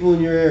to be people in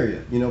your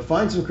area.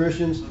 Find some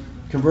Christians.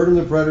 Convert them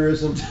to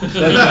preterism.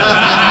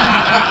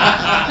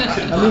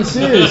 I mean,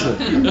 seriously.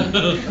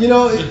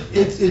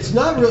 It's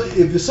not really.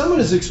 If someone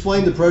has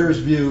explained the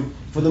preterist view,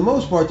 for the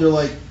most part, they're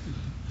like,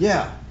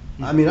 yeah,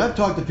 I mean, I've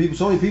talked to people,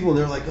 so many people, and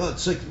they're like, "Oh,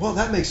 it's like, well,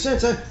 that makes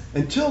sense."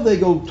 Until they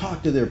go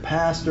talk to their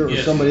pastor or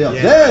somebody else,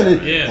 then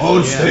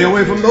stay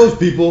away from those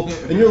people.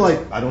 And you're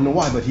like, I don't know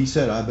why, but he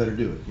said I better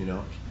do it,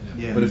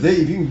 Yeah. But if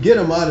you can get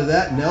them out of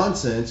that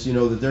nonsense,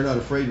 that they're not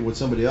afraid of what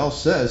somebody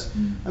else says.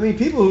 I mean,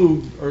 people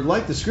who are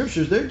like the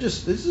scriptures, it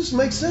just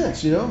makes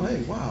sense,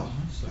 Hey, wow,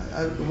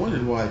 I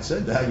wondered why it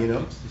said that,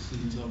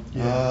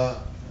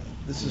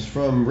 This is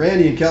from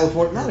Randy in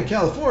California. A lot of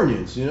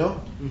Californians,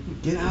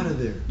 Get out of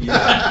there.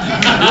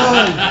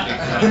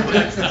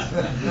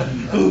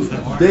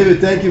 Run. David,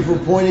 thank you for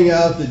pointing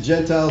out that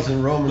Gentiles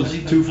in Romans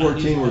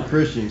 2:14 were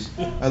Christians.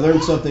 I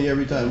learned something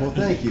every time. Well,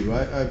 thank you.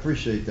 I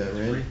appreciate that,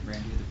 Randy.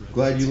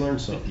 Glad you learned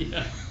something.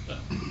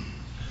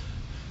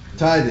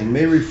 Tithing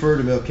may refer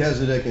to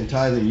Melchizedek and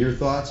tithing. Your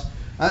thoughts?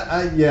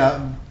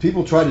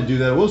 People try to do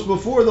that. Well, it's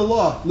before the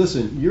law.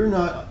 Listen, you're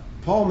not.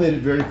 Paul made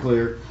it very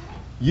clear.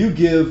 You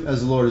give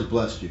as the Lord has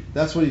blessed you.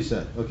 That's what he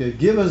said. Okay,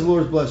 give as the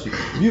Lord has blessed you.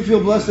 If you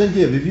feel blessed, then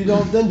give. If you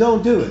don't, then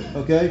don't do it.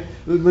 Okay,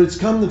 but it's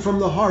coming from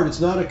the heart.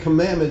 It's not a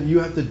commandment. You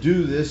have to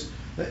do this.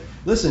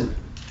 Listen,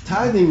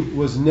 tithing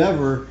was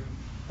never.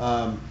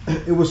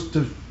 It was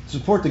to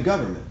support the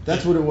government.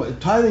 That's what it was.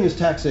 Tithing is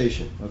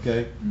taxation.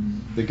 Okay,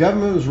 the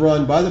government was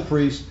run by the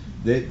priests.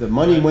 The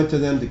money went to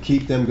them to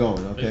keep them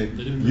going. Okay,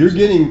 you're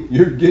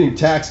getting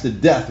taxed to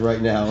death right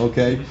now.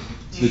 Okay.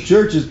 The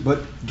churches,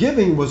 but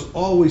giving was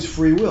always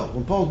free will.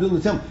 When Paul's building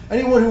the temple,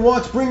 anyone who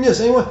wants, bring this.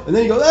 Anyone, and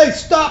then he goes, "Hey,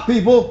 stop,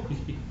 people!"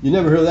 You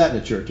never hear that in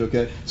a church,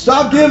 okay?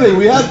 Stop giving.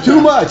 We have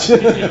too much.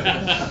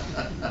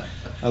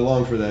 I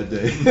long for that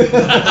day.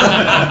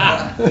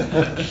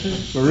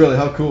 But really,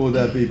 how cool would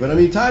that be? But I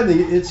mean,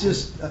 tithing, it's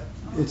just,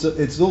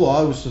 it's the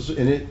law. It was just,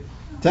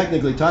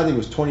 technically tithing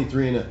was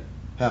 23.5%,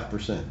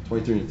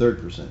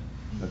 23.3%.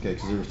 Okay,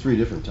 because there were 3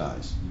 different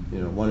tithes.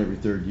 One every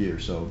third year.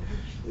 So.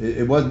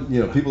 It wasn't,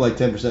 people like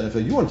 10%. I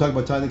said, you want to talk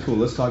about tithing? Cool,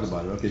 let's talk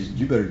about it. Okay,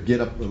 you better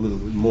get up a little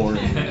bit more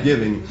in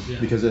giving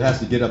because it has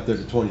to get up there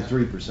to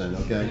 23%,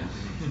 okay?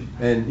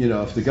 And,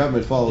 if the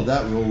government followed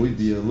that rule, we'd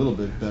be a little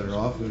bit better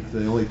off if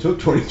they only took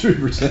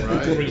 23%.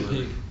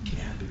 Right.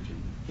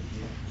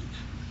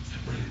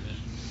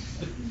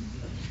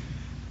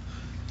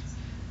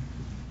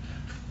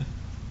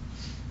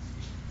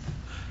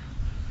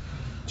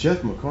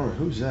 Jeff McCormick,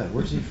 who's that?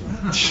 Where's he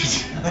from?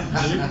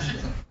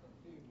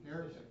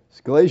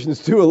 Galatians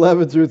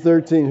 2:11 through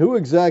 13. Who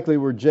exactly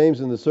were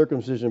James and the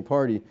circumcision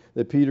party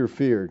that Peter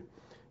feared?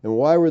 And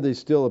why were they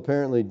still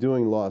apparently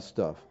doing lost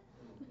stuff?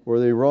 Were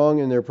they wrong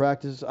in their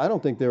practices? I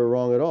don't think they were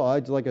wrong at all.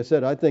 Like I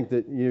said, I think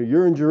that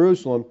you're in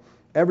Jerusalem,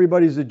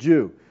 everybody's a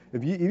Jew.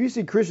 If you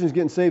see Christians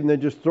getting saved and they're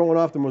just throwing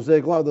off the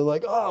Mosaic Law, they're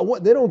like, oh,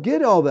 what? They don't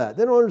get all that.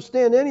 They don't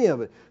understand any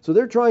of it. So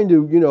they're trying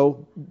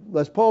to,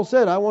 as Paul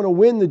said, I want to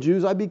win the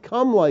Jews. I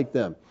become like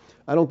them.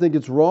 I don't think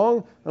it's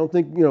wrong. I don't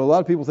think, a lot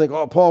of people think,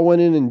 oh, Paul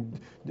went in and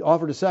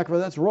offered a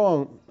sacrifice. That's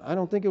wrong. I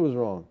don't think it was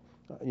wrong.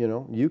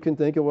 You can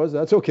think it was.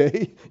 That's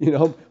okay.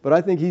 But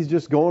I think he's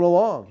just going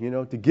along,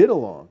 to get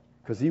along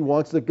because he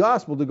wants the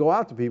gospel to go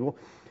out to people.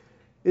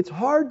 It's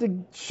hard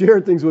to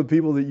share things with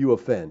people that you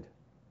offend.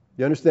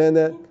 You understand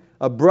that?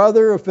 A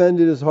brother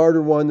offended is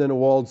harder won than a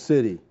walled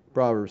city,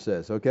 Proverbs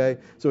says, okay?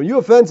 So you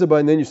offend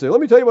somebody and then you say,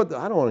 let me tell you I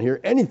don't want to hear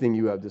anything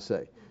you have to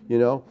say,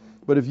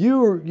 But if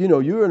you're in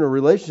a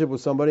relationship with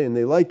somebody and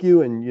they like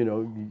you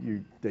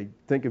and, they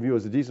think of you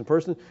as a decent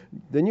person,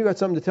 then you got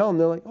something to tell them.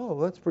 They're like,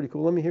 oh, that's pretty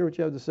cool. Let me hear what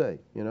you have to say,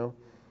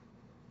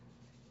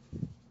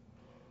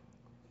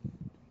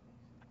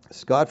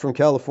 Scott from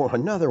California,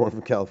 another one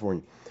from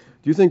California.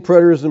 Do you think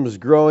preterism is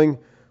growing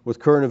with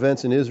current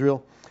events in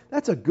Israel?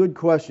 That's a good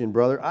question,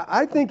 brother.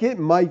 I think it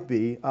might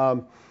be.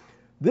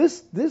 This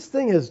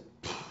thing is,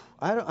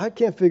 I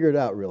can't figure it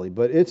out really,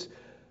 but it's,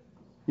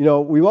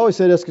 we've always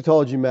said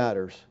eschatology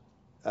matters.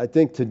 I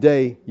think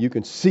today you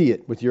can see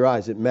it with your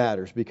eyes. It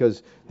matters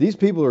because these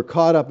people are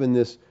caught up in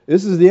this.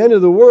 This is the end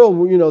of the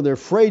world. They're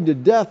afraid to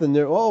death and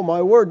they're, oh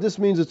my word, this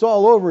means it's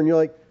all over. And you're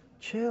like,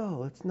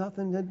 chill. It's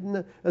nothing.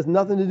 It has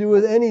nothing to do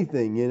with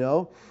anything,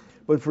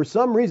 But for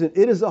some reason,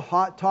 it is a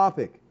hot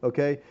topic.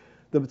 Okay.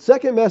 The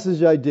second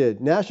message I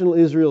did, National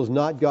Israel is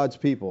not God's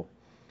people,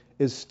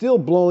 is still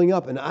blowing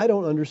up, and I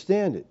don't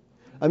understand it.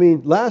 I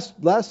mean, last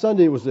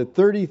Sunday it was at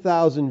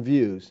 30,000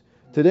 views.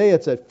 Today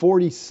it's at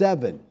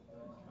 47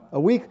 a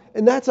week,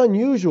 and that's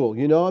unusual,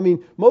 I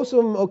mean, most of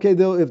them, okay,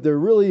 if they're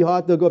really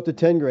hot, they'll go up to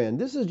 10 grand.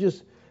 This is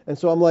just, and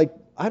so I'm like,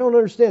 I don't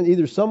understand.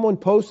 Either someone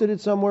posted it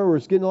somewhere where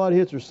it's getting a lot of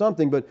hits or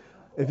something, but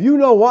if you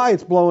know why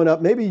it's blowing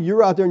up, maybe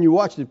you're out there and you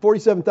watched it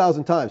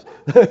 47,000 times.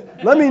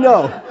 Let me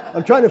know.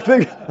 I'm trying to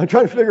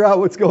figure out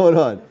what's going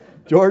on.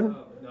 Jordan?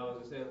 No, I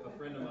was going to say a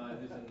friend of mine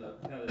who's in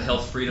the kind of the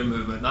health freedom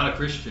movement, not a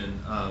Christian,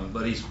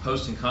 but he's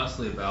posting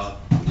constantly about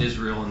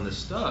Israel and this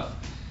stuff.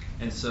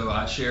 And so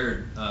I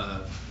shared,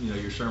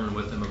 your sermon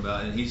with him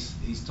about it, and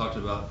he's talked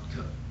about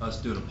us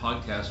doing a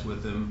podcast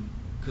with him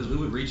because we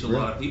would reach a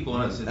lot of people,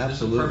 and I said,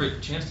 this is a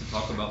perfect chance to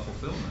talk about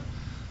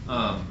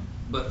fulfillment.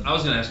 But I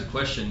was going to ask a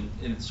question,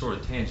 and it's sort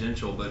of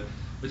tangential, but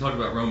we talked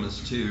about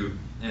Romans 2,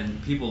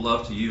 and people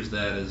love to use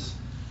that as,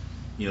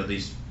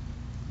 these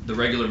the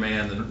regular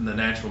man, the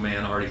natural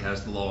man already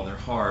has the law in their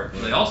heart.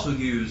 They also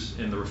use,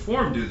 and the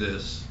Reformed do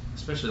this,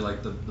 especially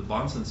like the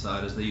Bonson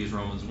side, is they use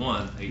Romans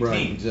 1:18.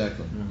 Right,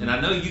 exactly. And I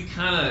know you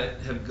kind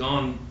of have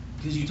gone,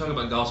 because you talk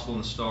about gospel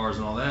and the stars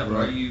and all that, but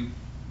Right.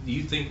 do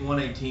you think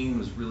 1:18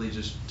 was really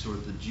just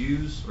toward the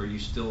Jews, or you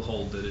still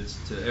hold that it's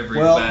to everybody?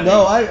 Well,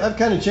 no, I've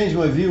kind of changed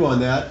my view on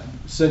that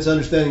since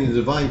understanding the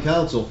divine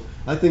counsel.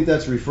 I think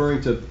that's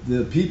referring to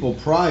the people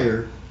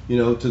prior,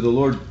 to the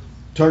Lord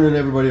turning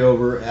everybody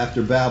over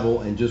after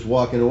Babel and just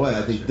walking away.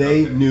 I think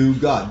they knew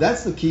God.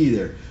 That's the key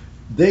there.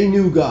 They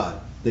knew God.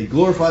 They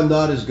glorified Him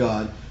not as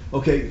God.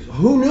 Okay,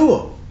 who knew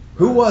Him?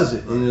 Who was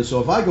it? And so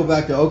if I go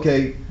back to,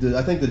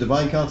 I think the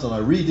divine counsel,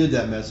 and I redid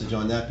that message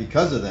on that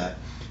because of that.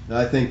 And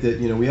I think that,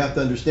 we have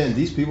to understand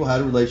these people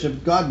had a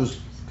relationship. God was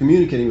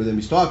communicating with them.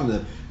 He's talking to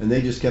them. And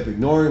they just kept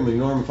ignoring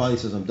him. And finally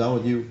he says, I'm done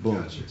with you.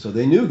 Boom. Gotcha. So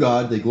they knew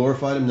God. They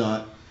glorified Him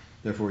not.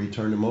 Therefore, He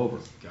turned them over.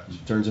 Gotcha. He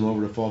turns them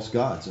over to false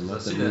gods. And I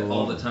let see them that rule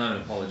all over. the time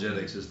in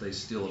apologetics, is they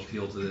still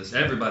appeal to this.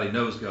 Everybody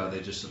knows God,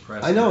 they just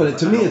suppress I know. it. And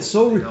to me, it's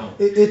so They don't.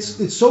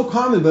 it's so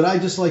common. But I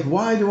just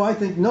why do I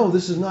think no?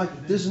 This is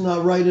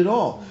not right at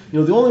all.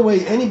 The only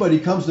way anybody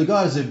comes to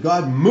God is if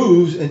God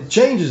moves and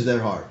changes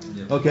their heart.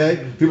 Yeah.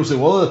 Okay. People say,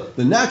 well,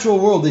 the natural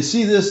world, they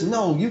see this.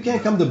 No, you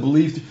can't come to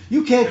believe.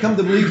 You can't come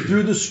to believe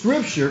through the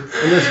Scripture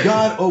unless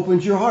God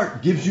opens your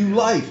heart, gives you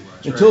life.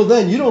 That's Until right.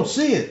 then, you don't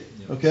see it.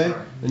 Yeah. Okay.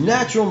 Right. The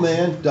natural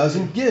man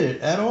doesn't get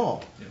it at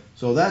all. Yeah.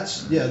 So that's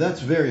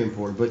very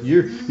important. But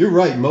you're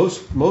right.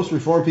 Most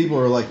Reformed people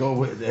are like,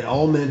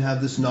 all men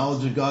have this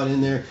knowledge of God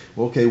in there.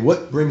 Well, okay,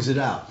 what brings it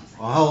out?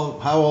 How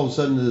all of a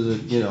sudden does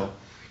it,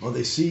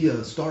 they see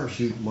a star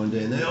shoot one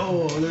day and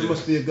there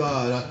must be a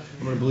God.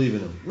 I'm going to believe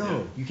in Him.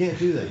 No, you can't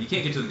do that. You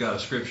can't get to the God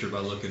of Scripture by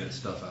looking at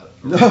stuff out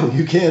of No,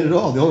 you can't at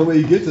all. The only way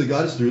you get to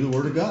God is through the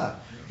Word of God.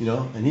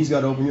 And He's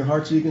got to open your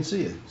heart so you can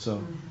see it.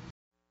 So